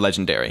 I didn't hear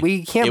Legendary.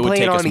 We can't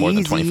play it on easy. It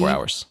would take us more than 24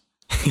 hours.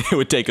 It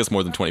would take us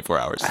more than 24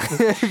 hours.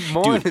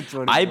 More than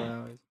 24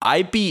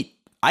 hours.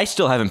 I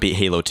still haven't beat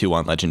Halo 2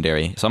 on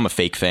Legendary, so I'm a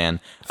fake fan.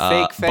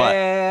 Fake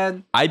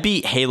fan. But I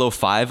beat Halo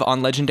 5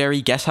 on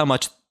Legendary. Guess how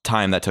much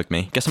time that took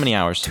me? Guess how many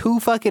hours? 2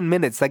 fucking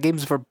minutes. That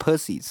game's for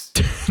pussies.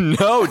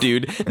 No,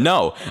 dude.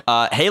 No.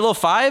 Halo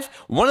 5,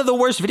 one of the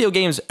worst video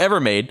games ever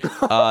made.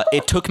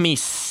 It took me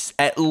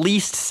at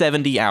least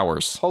 70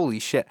 hours. Holy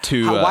shit.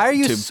 Why are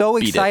you so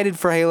excited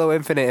for Halo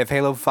Infinite if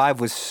Halo 5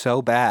 was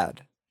so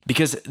bad?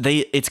 Because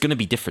it's going to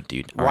be different,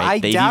 dude. All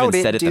right? Well, they've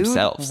even said it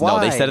themselves. Why? No,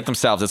 they said it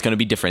themselves. It's going to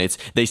be different.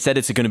 They said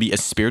it's going to be a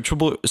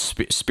spiritual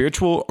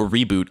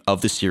reboot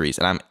of the series,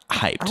 and I'm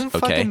hyped. I don't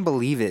fucking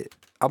believe it.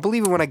 I'll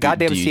believe it when I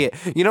goddamn see it.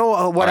 You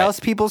know what else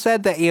people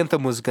said? That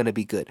Anthem was going to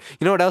be good.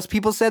 You know what else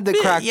people said? That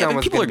Crackdown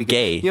was going to be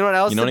gay. good. You know what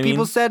else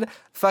people said?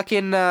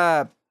 Fucking...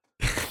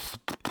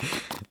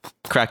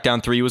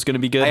 Crackdown 3 was going to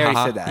be good? I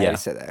already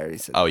said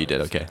that. Oh, you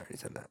did? Okay.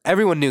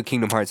 Everyone knew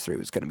Kingdom Hearts 3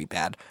 was going to be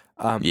bad.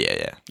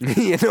 Yeah.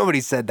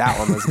 Nobody said that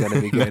one was going to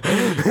be good.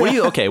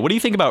 What do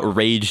you think about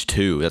Rage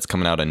 2 that's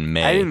coming out in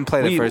May? I didn't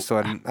play the first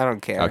one. I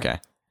don't care. Okay.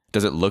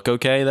 Does it look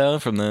okay though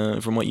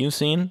from what you've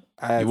seen?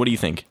 What do you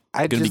think?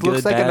 It just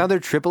looks like another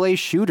AAA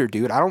shooter,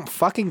 dude. I don't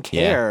fucking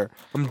care. Yeah.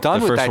 I'm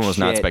done with that shit. The first one was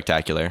not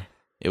spectacular.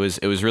 It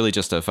was really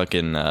just a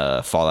fucking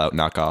Fallout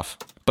knockoff.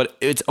 But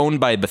it's owned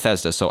by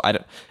Bethesda, so I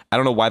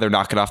don't know why they're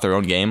knocking off their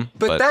own game.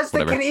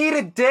 Bethesda can eat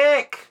a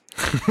dick.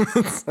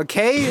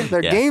 Okay,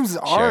 their games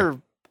are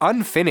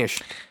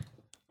unfinished.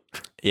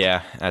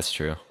 Yeah, that's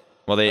true.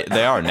 Well, they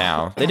are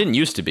now. They didn't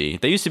used to be.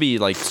 They used to be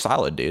like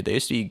solid, dude. They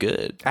used to be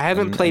good. I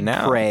haven't played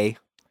Prey.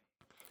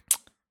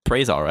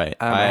 Prey's all right.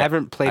 I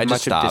haven't played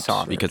much of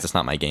Dishonored because it's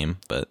not my game.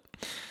 But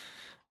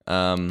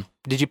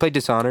did you play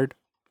Dishonored?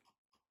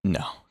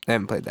 No, I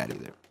haven't played that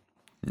either.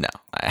 No,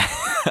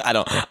 I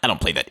don't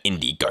play that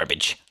indie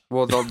garbage.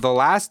 Well, the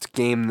last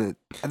game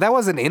that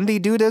wasn't indie,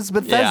 dude. That's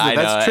Bethesda. Yeah,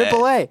 that's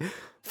AAA.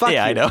 Fuck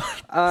yeah, you.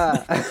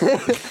 I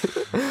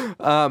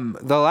know.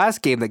 The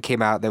last game that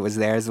came out that was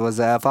theirs was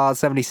Fallout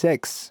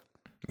 76.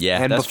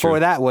 Yeah, and that's before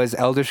true. that was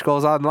Elder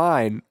Scrolls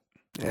Online.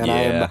 And I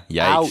am yikes,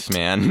 out.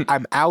 Man.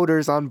 I'm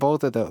outers on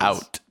both of those.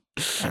 Out.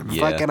 I'm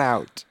fucking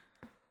out.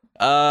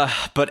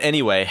 But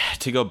anyway,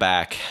 to go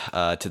back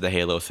to the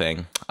Halo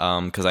thing,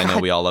 because I know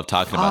we all love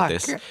talking about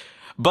this.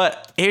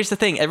 But here's the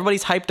thing.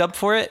 Everybody's hyped up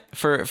for it,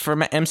 for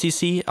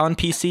MCC on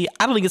PC.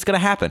 I don't think it's going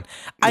to happen.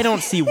 I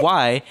don't see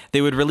why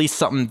they would release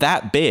something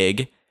that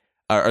big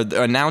or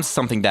announce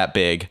something that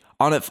big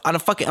on a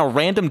fucking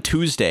random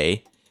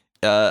Tuesday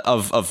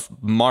of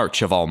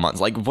March of all months.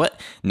 Like, what?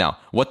 No.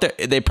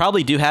 They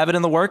probably do have it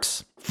in the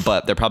works,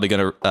 but they're probably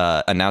going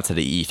to announce it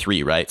at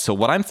E3, right? So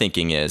what I'm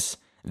thinking is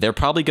they're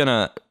probably going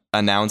to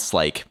announce,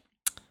 like,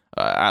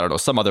 I don't know,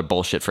 some other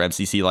bullshit for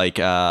MCC, like,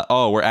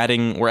 we're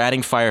adding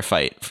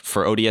Firefight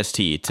for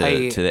ODST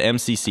to the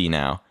MCC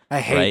now.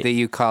 I hate that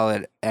you call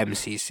it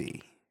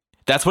MCC.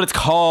 That's what it's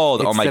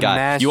called. Oh my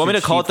God. You want me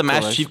to call it the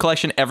Master Chief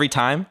Collection every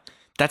time?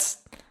 That's...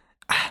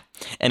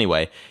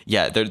 Anyway,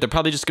 yeah, they're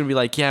probably just going to be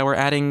like, yeah, we're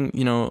adding,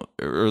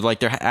 or like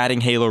they're adding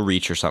Halo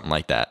Reach or something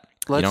like that.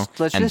 Let's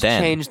just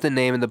change the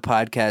name of the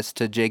podcast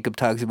to Jacob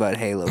Talks About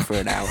Halo for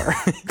an hour.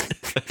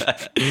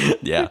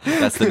 Yeah,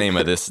 that's the name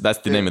of this. That's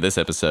the name of this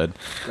episode.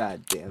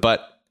 God damn.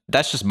 But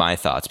that's just my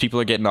thoughts. People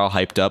are getting all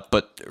hyped up,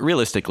 but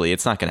realistically,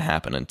 it's not going to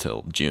happen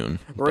until June.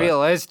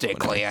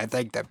 Realistically, I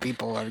think that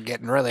people are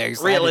getting really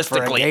excited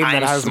for a game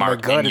that hasn't been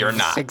good in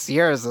 6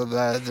 years. And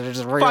they're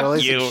just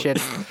realistic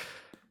shit.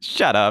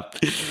 Shut up.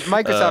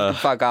 Microsoft can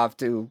fuck off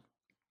too.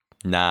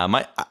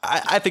 Nah,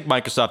 I think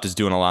Microsoft is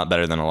doing a lot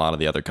better than a lot of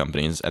the other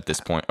companies at this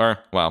point. Or,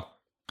 well,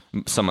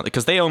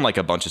 because they own like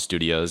a bunch of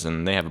studios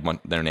and they have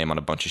their name on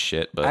a bunch of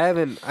shit. But I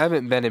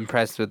haven't been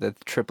impressed with a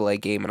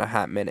AAA game in a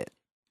hot minute.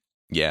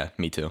 Yeah,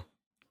 me too.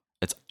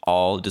 It's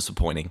all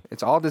disappointing.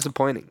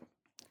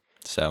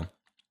 So,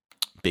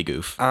 big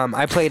oof.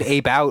 I played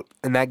Ape Out,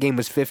 and that game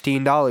was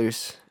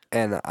 $15,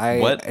 and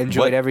I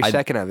enjoyed every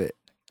second of it.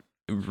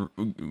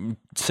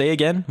 Say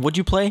again? What'd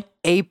you play?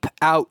 Ape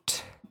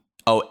Out.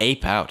 Oh,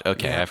 Ape Out.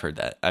 Okay, yeah. I've heard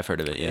that. I've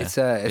heard of it. Yeah.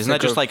 Isn't that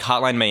just like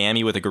Hotline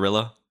Miami with a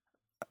gorilla?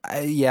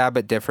 Yeah,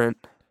 but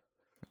different.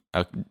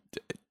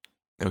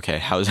 Okay,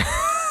 how's?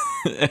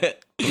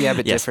 Yeah,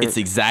 but different. It's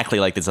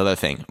exactly like this other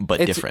thing, but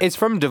different. It's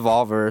from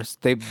Devolver.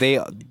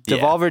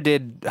 Devolver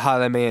did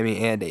Hotline Miami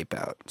and Ape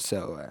Out.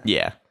 So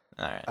yeah.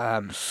 All right.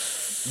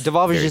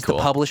 Devolver's just the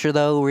publisher,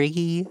 though,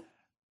 Ricky.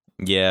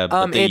 Yeah,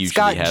 but they it's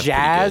got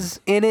jazz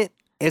in it.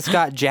 It's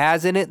got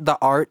jazz in it. The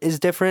art is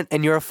different,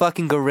 and you're a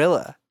fucking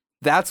gorilla.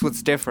 That's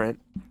what's different.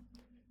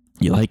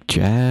 You like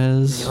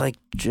jazz? I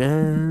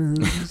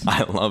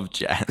love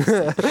jazz.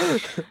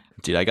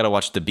 Dude, I gotta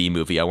watch the B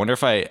movie. I wonder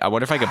if I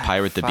could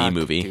pirate the B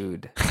movie.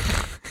 Dude.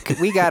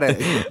 We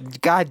gotta.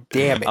 God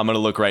damn it. I'm gonna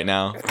look right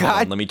now.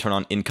 Let me turn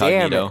on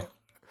incognito.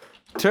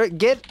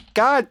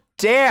 God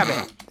damn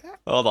it.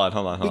 Hold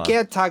on. We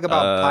can't talk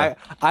about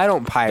I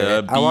don't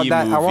pirate. I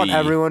want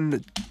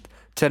everyone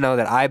to know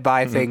that I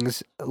buy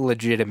things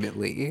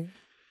legitimately.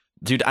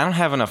 Dude, I don't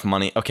have enough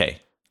money. Okay.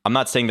 I'm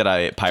not saying that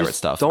I pirate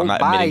stuff. I'm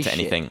not admitting to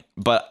anything.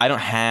 But I don't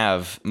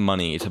have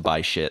money to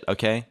buy shit,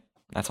 okay?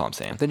 That's all I'm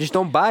saying. Then just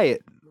don't buy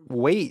it.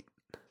 Wait.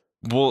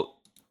 Well,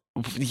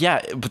 yeah,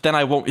 but then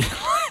I won't.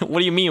 What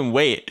do you mean,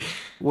 wait?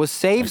 Well,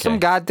 save some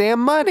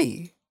goddamn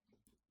money.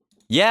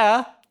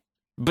 Yeah,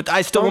 But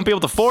I still won't be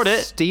able to afford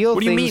it. Steal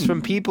what do you things mean?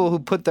 from people who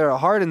put their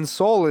heart and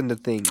soul into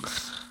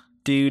things.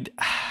 Dude,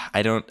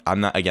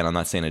 I'm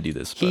not saying I do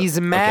this. But, he's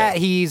mad.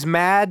 Okay. He's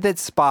mad that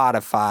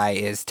Spotify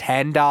is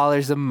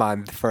 $10 a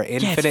month for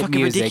infinite it's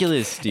fucking music,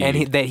 ridiculous, dude.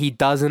 and that he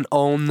doesn't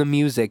own the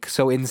music,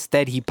 so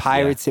instead he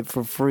pirates it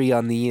for free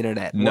on the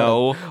internet.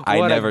 No,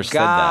 I never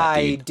said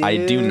that, dude. Dude.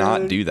 I do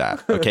not do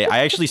that. Okay, I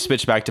actually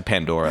switched back to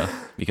Pandora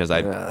because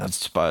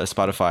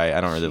Spotify.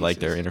 I don't really like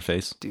their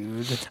interface,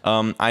 dude.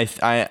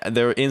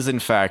 There is in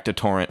fact a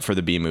torrent for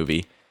the B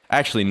movie.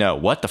 Actually, no.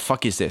 What the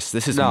fuck is this?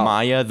 This is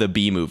Maya the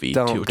B movie.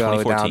 Don't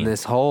go down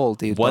this hole,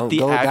 dude. What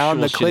the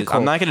actual shit is?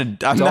 I'm not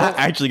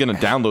actually gonna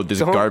download this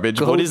garbage.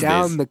 What is this?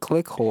 Go down the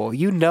click hole.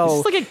 You know,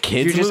 this is like a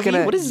kids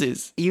movie. What is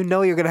this? You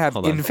know, you're gonna have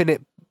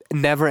infinite,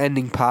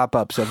 never-ending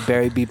pop-ups of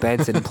Barry B.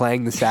 Benson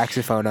playing the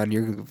saxophone on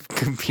your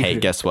computer. Hey,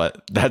 guess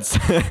what? That's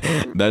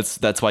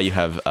why you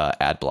have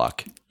ad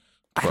block.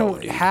 I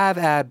don't have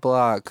ad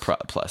block.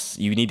 Plus,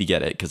 you need to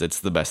get it because it's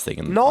the best thing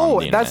in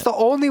No, that's the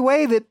only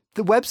way that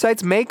the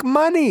websites make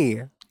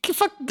money.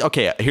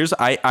 Okay,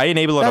 I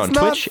enable it on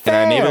Twitch and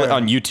I enable it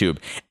on YouTube.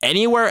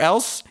 Anywhere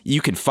else,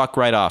 you can fuck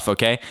right off,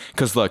 okay?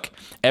 Because look,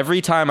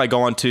 every time I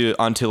go onto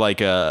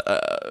like I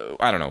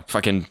don't know,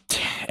 fucking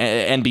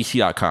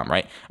NBC.com,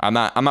 right? I'm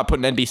not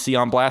putting NBC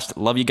on blast.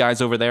 Love you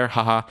guys over there,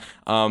 haha.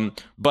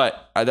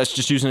 But that's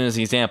just using it as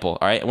an example,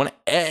 all right?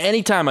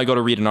 Anytime I go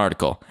to read an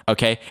article,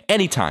 okay,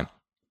 anytime.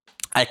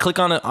 I click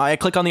on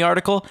the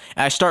article,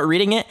 and I start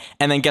reading it,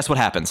 and then guess what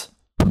happens?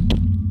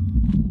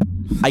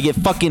 I get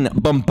fucking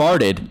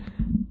bombarded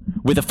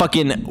with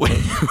fucking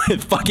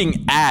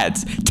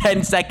ads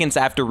 10 seconds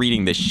after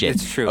reading this shit.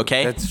 It's true.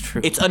 Okay? That's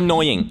true. It's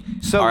annoying.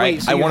 So all right?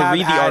 wait, so I want to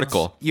read the ads,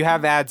 article. You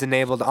have ads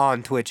enabled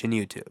on Twitch and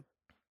YouTube.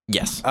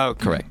 Yes. Oh,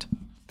 correct.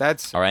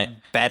 That's all right.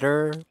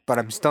 Better, but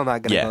I'm still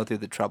not going to go through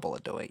the trouble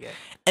of doing it.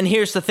 And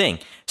here's the thing.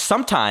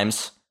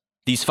 Sometimes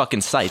these fucking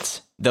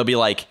sites, they'll be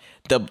like,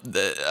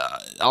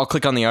 I'll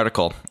click on the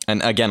article,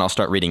 and again, I'll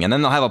start reading, and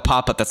then they'll have a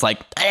pop-up that's like,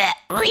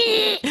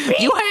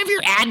 you have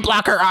your ad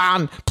blocker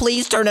on.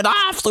 Please turn it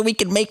off so we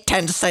can make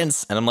 10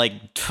 cents. And I'm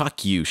like,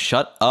 fuck you.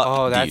 Shut up,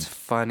 Oh, dude. that's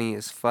funny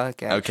as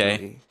fuck, actually.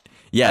 Okay.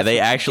 Yeah, they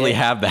actually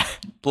have that.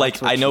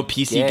 Like, I know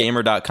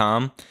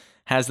PCGamer.com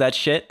has that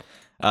shit.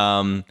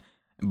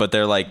 But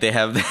they're like,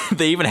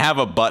 they even have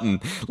a button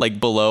like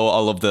below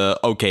all of the,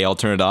 okay, I'll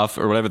turn it off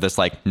or whatever. That's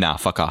like, nah,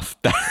 fuck off.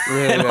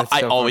 Really? And That's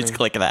I so always funny.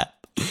 click that.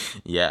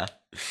 Yeah.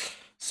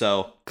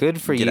 So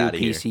good for you,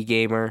 PC here.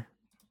 Gamer.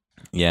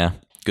 Yeah,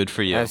 good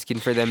for you. Asking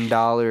for them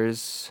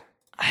dollars.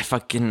 I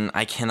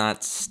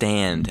cannot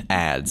stand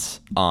ads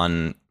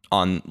on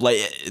like,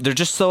 they're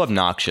just so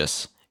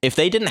obnoxious. If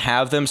they didn't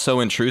have them so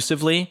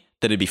intrusively,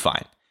 then it'd be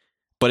fine.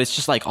 But it's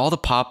just like all the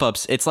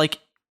pop-ups. It's like,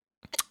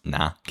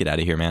 nah, get out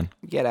of here, man.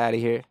 Get out of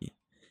here.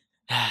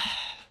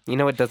 You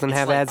know what doesn't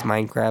have ads?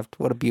 Minecraft.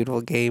 What a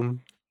beautiful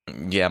game.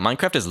 Yeah,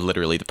 Minecraft is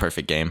literally the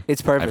perfect game.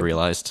 It's perfect. I've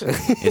realized.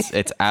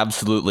 It's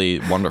absolutely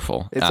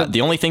wonderful.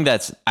 The only thing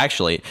that's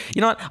actually,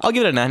 you know what? I'll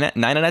give it a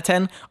 9 out of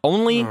 10.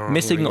 Only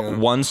missing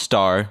 1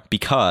 star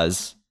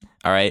because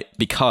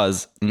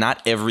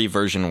not every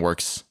version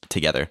works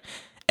together.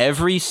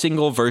 Every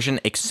single version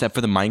except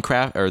for the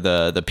Minecraft or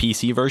the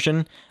PC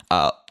version,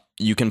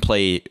 you can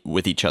play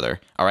with each other.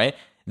 All right.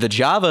 The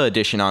Java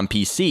edition on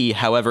PC,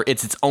 however,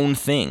 it's its own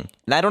thing,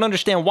 and I don't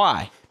understand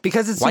why.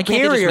 Because it's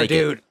superior,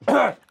 dude.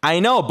 I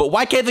know, but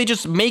why can't they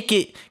just make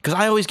it? Because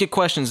I always get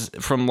questions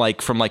from my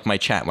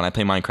chat when I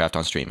play Minecraft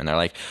on stream, and they're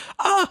like,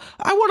 I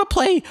want to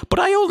play, but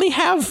I only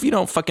have,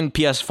 fucking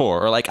PS4,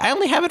 or like, I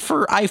only have it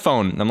for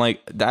iPhone. And I'm like,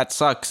 that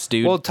sucks,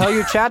 dude. Well, tell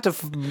your chat to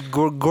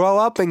grow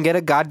up and get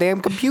a goddamn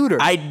computer.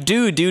 I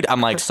do, dude.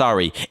 I'm like,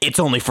 sorry, it's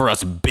only for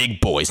us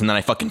big boys, and then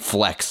I fucking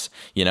flex,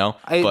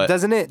 But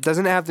doesn't it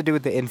have to do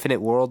with the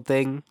infinite world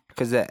thing?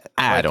 Because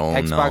I don't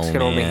know, Xbox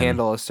can only man.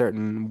 handle a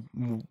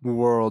certain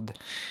world.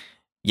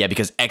 Yeah,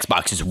 because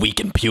Xbox is weak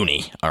and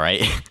puny. All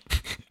right,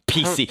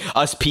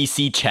 us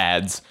PC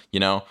chads,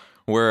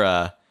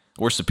 we're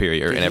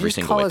superior in every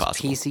single way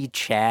possible. PC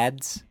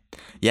chads.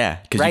 Yeah,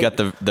 because you got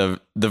the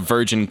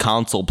virgin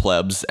console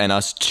plebs and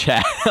us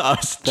Chad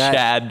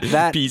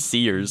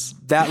PCers.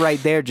 That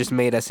right there just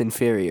made us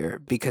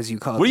inferior because you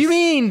call. What do you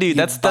mean, dude?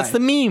 That's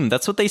the meme.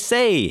 That's what they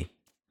say.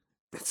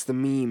 It's the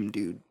meme,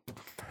 dude.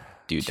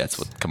 Dude, that's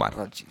what. Come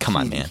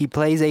on, man. He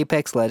plays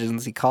Apex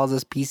Legends. He calls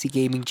us PC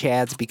gaming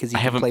chads because he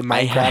can play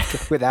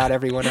Minecraft without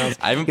everyone else.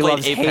 I haven't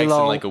played Apex in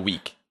like a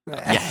week.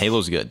 Yeah,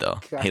 Halo's good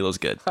though. Halo's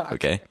good.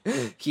 Okay.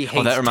 He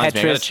hates that reminds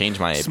Tetris. me. I gotta change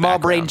my small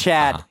brain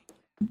Chad.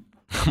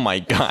 Oh my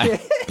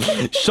god.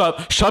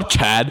 Shut,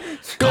 Chad.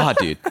 God,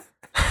 dude.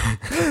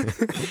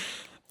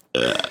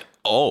 That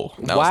was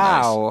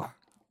nice.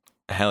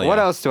 Hell yeah. What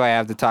else do I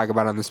have to talk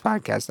about on this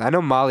podcast? I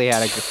know Molly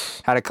had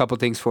a couple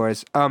things for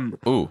us.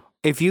 Ooh.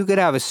 If you could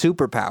have a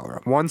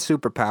superpower, one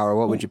superpower,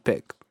 what would you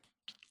pick?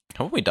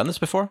 Haven't we done this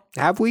before?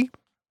 Have we?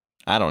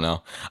 I don't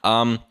know.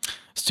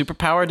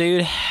 Superpower,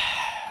 dude.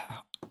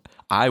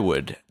 I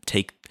would.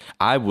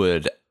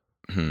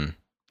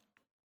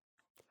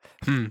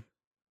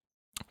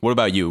 What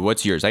about you?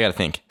 What's yours? I gotta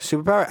think.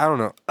 Superpower? I don't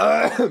know.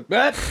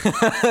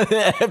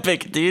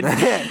 Epic, dude.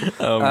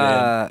 Oh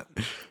man.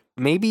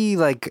 Maybe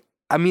like,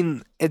 I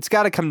mean, it's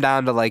got to come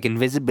down to like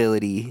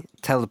invisibility,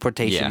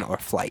 teleportation, or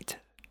flight.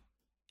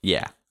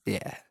 Yeah.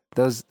 Yeah.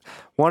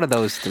 One of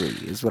those three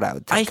is what I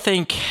would think. I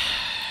think,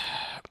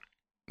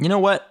 you know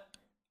what?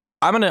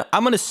 I'm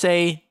gonna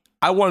say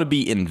I want to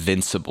be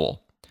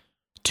invincible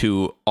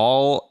to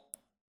all.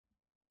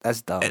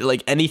 That's dumb.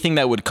 Like anything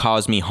that would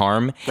cause me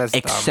harm,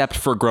 except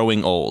for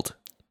growing old.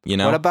 You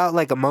know. What about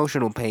like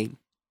emotional pain?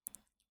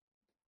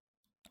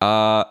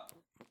 Yeah,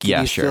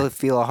 Can you sure. still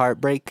feel a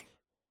heartbreak?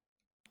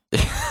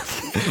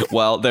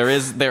 Well, there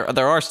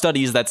are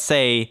studies that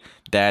say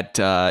that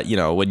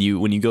when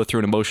you go through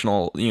an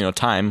emotional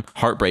time,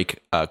 heartbreak,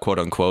 quote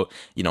unquote,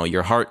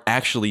 your heart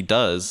actually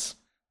does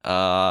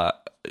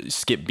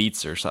skip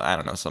beats or something. I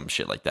don't know, some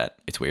shit like that.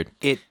 It's weird.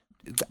 It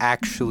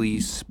actually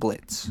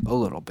splits a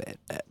little bit.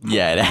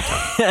 Yeah,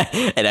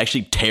 it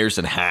actually tears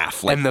in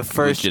half. Like, and the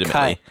first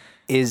cut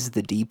is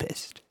the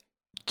deepest.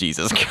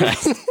 Jesus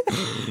Christ.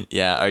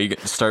 Yeah, are you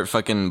going to start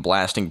fucking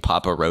blasting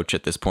Papa Roach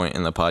at this point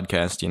in the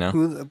podcast,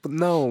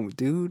 No,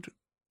 dude.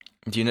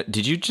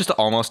 Did you just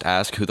almost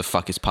ask who the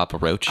fuck is Papa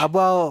Roach?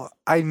 Well,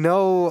 I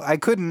know I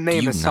couldn't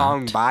name a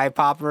song by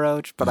Papa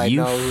Roach, but I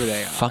know who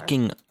they are.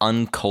 Fucking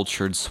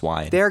uncultured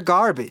swine. They're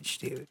garbage,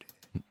 dude.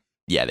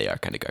 Yeah, they are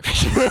kind of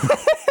garbage.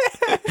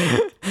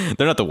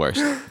 They're not the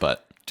worst,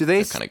 but do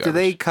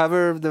they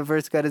cover the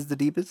first cut is the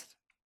deepest?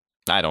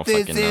 I don't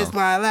fucking know. This is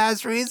my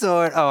last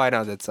resort. Oh, I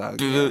know that song.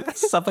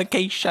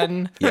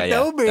 Suffocation. Yeah,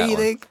 no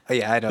breathing. Oh,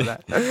 yeah, I know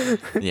that.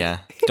 Yeah.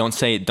 Don't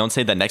say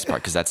that next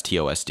part because that's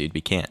TOS, dude.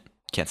 We can't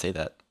say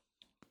that.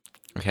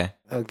 Okay.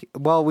 Okay.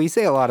 Well, we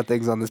say a lot of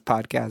things on this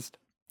podcast.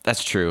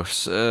 That's true.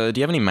 So, do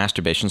you have any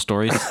masturbation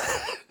stories?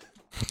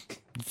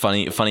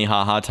 funny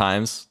haha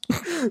times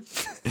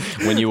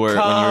when you were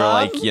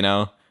like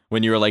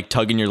when you were like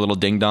tugging your little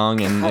ding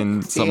dong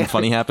and something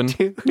funny happened.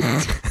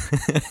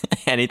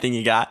 Anything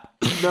you got?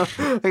 No,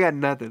 I got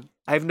nothing.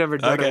 I've never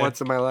done it once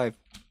in my life.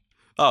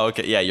 Oh,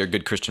 okay. Yeah, you're a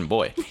good Christian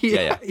boy.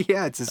 Yeah.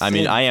 Yeah, it's a sin. I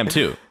mean, I am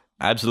too.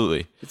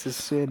 Absolutely. It's a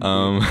sin.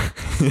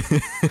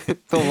 The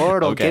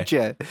Lord will get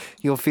you.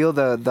 You'll feel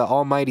the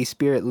Almighty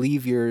Spirit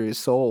leave your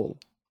soul.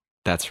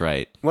 That's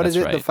right. What is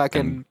it? Right. The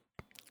fucking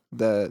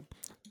the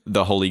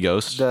Holy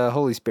Ghost. The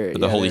Holy Spirit.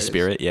 The Holy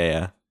Spirit.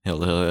 Yeah.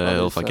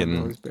 He'll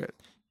fucking.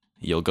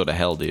 You'll go to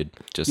hell, dude.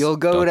 You'll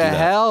go to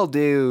hell,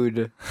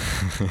 dude.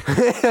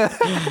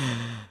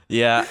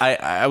 Yeah,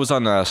 I was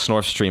on a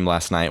Snorf stream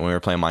last night when we were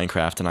playing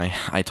Minecraft, and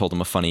I told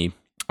him a funny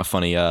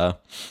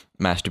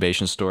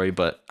masturbation story,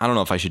 but I don't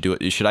know if I should do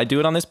it. Should I do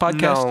it on this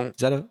podcast? No. Is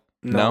that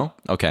no?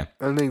 Okay.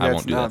 I think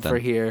that's not for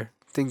here.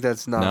 I think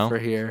that's not for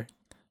here.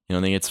 You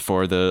don't think it's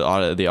for the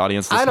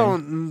audience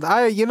listening?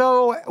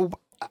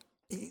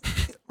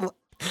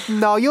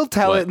 No, you'll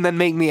tell it and then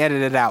make me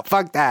edit it out.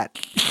 Fuck that.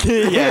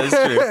 Yeah,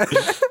 that's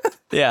true.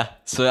 Yeah,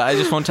 so I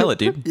just won't tell it,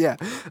 dude. Yeah.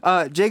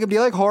 Jacob, do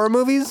you like horror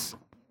movies?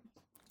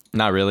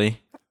 Not really.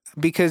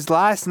 Because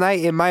last night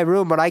in my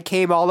room when I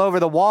came all over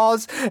the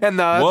walls and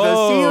the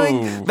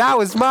ceiling, that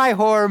was my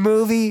horror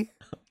movie.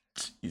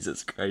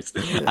 Jesus Christ.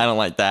 I don't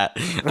like that.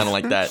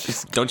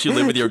 Don't you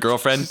live with your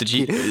girlfriend? Did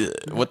she...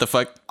 what the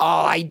fuck?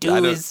 All I do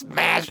is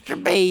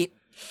masturbate.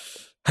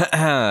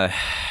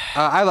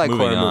 I like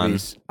horror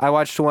movies. I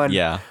watched one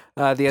the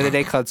other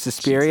day called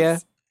Suspiria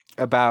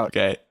about...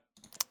 Okay.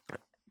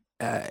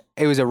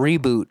 It was a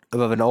reboot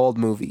of an old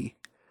movie.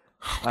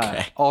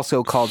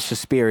 Also called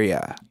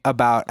Suspiria,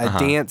 about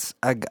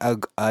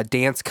a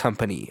dance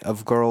company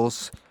of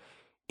girls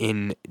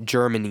in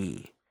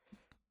Germany.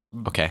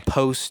 Okay.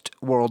 Post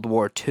World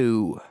War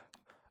II,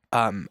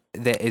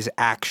 that is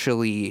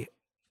actually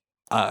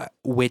a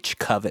witch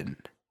coven.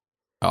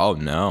 Oh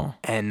no!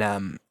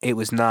 And it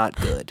was not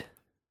good.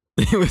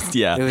 It was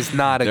It was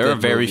not a. There good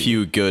are very movie.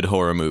 few good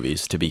horror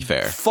movies, to be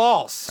fair.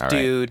 False, right.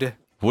 dude.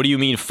 What do you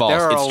mean false?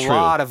 There are it's a true.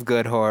 lot of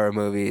good horror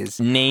movies.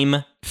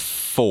 Name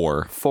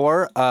 4.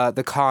 4.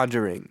 The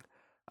Conjuring.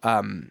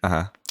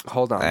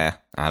 Hold on. I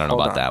don't know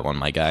about that one,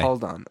 my guy.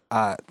 Hold on.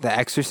 The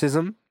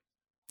Exorcism.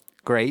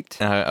 Great.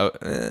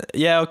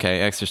 Yeah,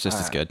 okay. Exorcist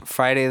is good.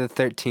 Friday the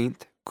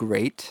 13th.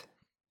 Great.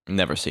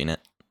 Never seen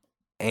it.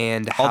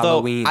 And Although,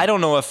 Halloween. I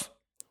don't know if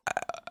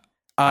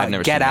I've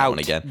never Get seen that Out. one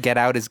again. Get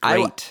Out is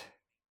great.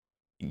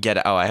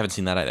 I haven't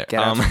seen that either.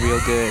 Get Out's real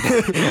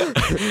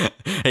good.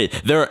 Hey,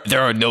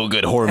 there are no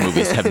good horror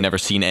movies. Have never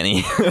seen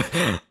any.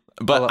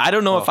 But I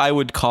don't know if I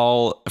would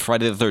call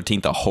Friday the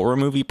 13th a horror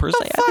movie per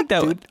se.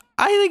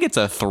 I think it's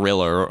a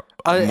thriller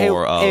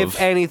if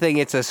anything,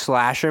 it's a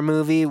slasher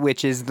movie,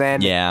 which is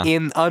then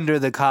in under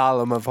the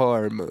column of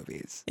horror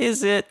movies.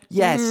 Is it?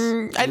 Yes.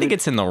 I think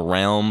it's in the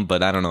realm,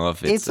 but I don't know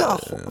if it's a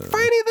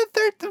Friday the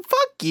 13th.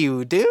 Fuck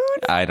you, dude.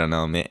 I don't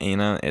know, man. I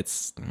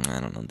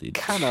don't know, dude.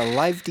 What kind of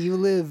life do you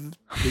live?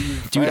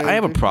 Dude, I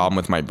have a problem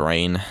with my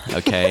brain,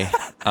 okay?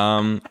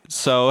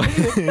 So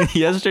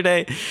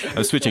yesterday,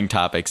 I'm switching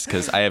topics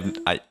because I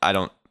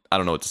don't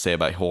know what to say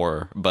about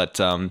horror, but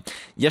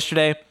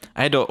yesterday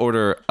I had to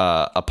order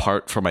a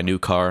part for my new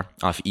car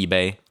off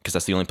eBay, because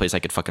that's the only place I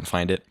could fucking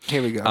find it.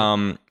 Here we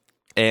go.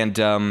 And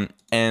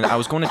I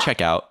was going to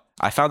check out.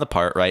 I found the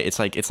part, right? It's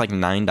like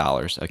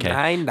 $9. Okay,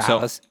 $9.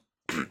 So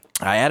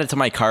I add it to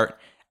my cart,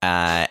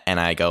 and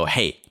I go,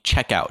 hey,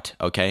 check out.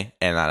 Okay,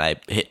 and then I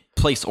hit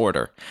place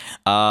order.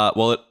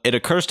 Well, it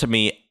occurs to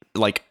me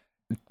like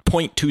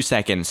 0.2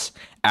 seconds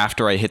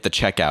after I hit the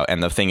checkout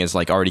and the thing is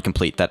like already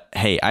complete that,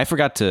 hey, I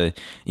forgot to,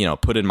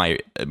 put in my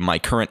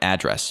current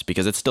address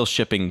because it's still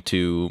shipping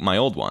to my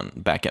old one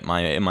back at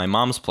my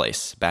mom's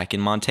place back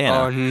in Montana.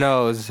 Oh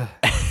no.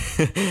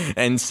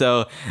 And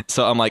so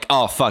I'm like,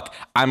 oh fuck,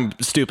 I'm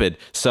stupid.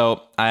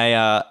 So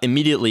I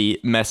immediately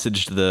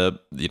messaged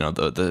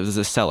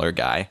the seller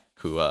guy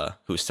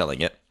who's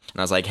selling it. And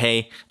I was like,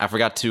 hey, I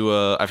forgot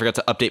to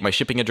update my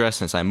shipping address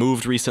since I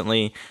moved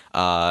recently.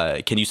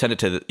 Can you send it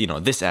to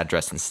this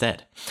address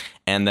instead?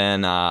 And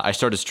then I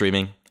started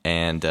streaming,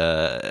 and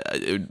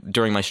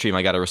during my stream,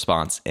 I got a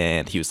response,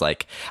 and he was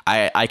like,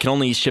 I can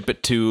only ship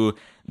it to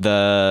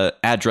the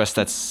address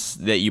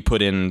that you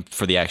put in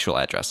for the actual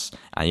address.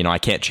 I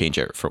can't change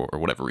it for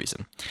whatever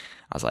reason.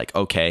 I was like,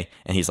 okay.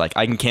 And he's like,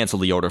 I can cancel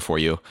the order for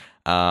you,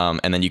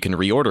 and then you can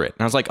reorder it.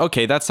 And I was like,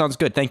 okay, that sounds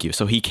good, thank you.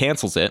 So he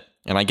cancels it,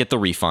 and I get the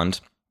refund.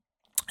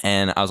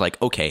 And I was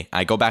like, okay,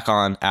 I go back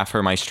on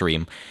after my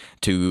stream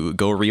to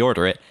go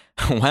reorder it.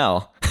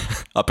 Well,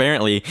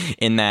 apparently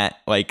in that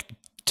like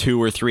 2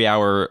 or 3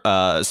 hour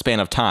span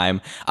of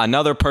time,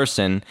 another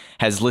person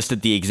has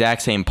listed the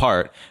exact same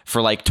part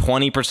for like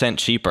 20%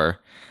 cheaper.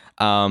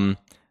 And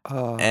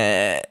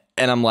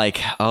I'm like,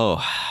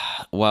 oh,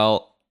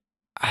 well,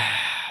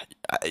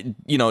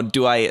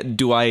 do I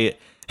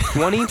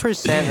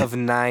 20% of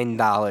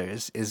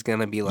 $9 is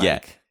gonna be like, yeah,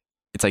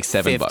 it's like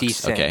 $7. 50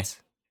 cents. Okay.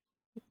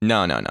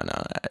 No. I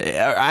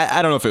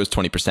don't know if it was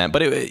 20%,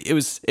 but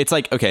it's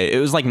like, okay, it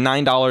was like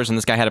 $9 and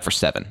this guy had it for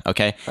 $7.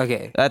 Okay.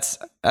 Okay. That's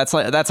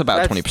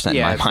about 20%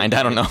 in my mind.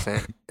 I don't know.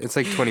 It's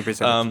like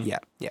 20%. Yeah.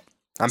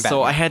 I'm bad.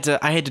 So I had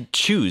to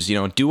choose,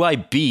 do I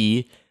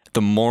be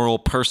the moral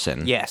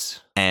person? Yes.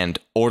 And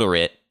order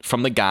it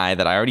from the guy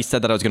that I already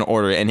said that I was going to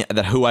order it, and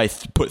that who I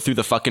put through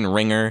the fucking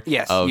ringer.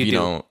 Yes. Of, you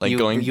going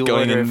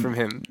order in, it from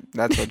him.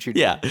 That's what you do.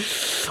 Yeah.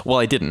 Well,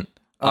 I didn't.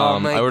 Oh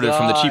my I ordered it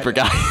from the God. cheaper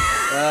guy.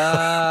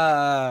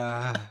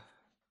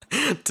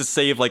 To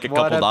save like a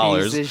couple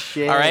dollars. Piece of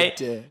shit. All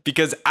right,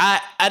 because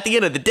at the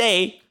end of the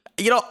day,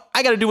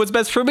 I gotta do what's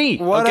best for me.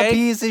 What okay? a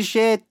piece of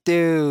shit,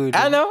 dude.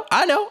 I know.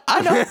 I know.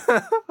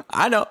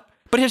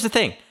 But here's the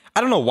thing.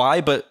 I don't know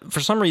why, but for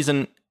some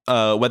reason,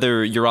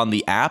 whether you're on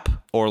the app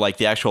or like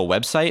the actual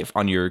website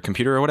on your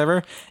computer or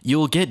whatever,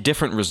 you'll get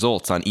different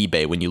results on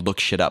eBay when you look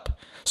shit up.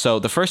 So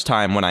the first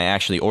time when I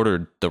actually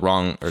ordered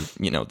when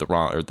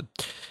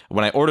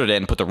I ordered it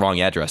and put the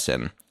wrong address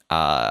in,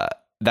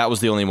 that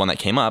was the only one that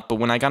came up. But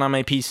when I got on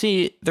my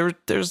PC,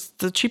 there's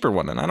the cheaper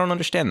one, and I don't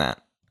understand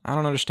that. I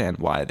don't understand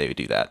why they would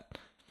do that.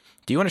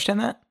 Do you understand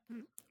that?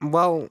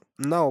 Well,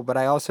 no, but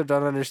I also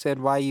don't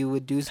understand why you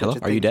would do such Hello?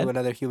 a Are you thing dead? to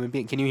another human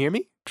being. Can you hear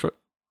me? Troy.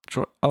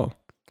 Oh.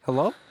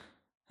 Hello?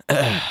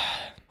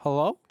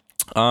 Hello?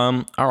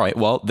 All right.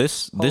 Well,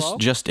 this Hello?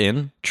 just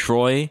in.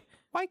 Troy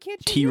Why can't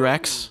you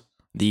T-Rex,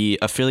 the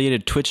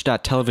affiliated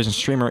Twitch.television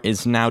streamer,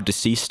 is now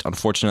deceased,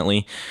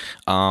 unfortunately.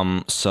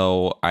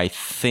 So I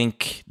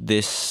think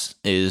this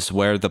is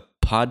where the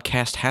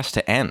podcast has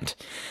to end.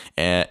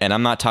 And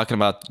I'm not talking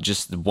about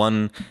just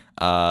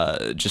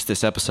just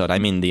this episode. I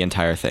mean the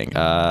entire thing.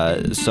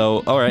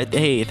 So, all right.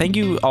 Hey, thank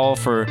you all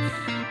for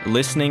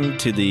listening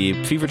to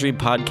the Fever Dream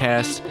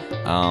podcast.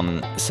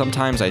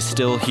 Sometimes I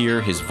still hear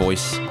his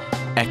voice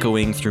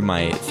echoing through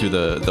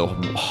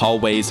the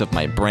hallways of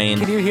my brain.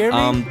 Can you hear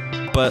me?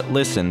 But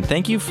listen,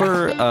 thank you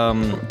for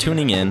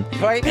tuning in.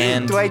 Do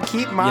I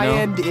keep my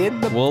end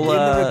in the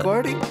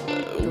recording?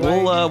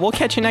 We'll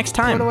catch you next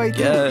time. What do I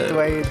do? Do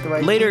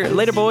I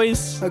later,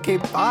 boys. Okay,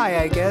 bye,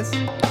 I guess.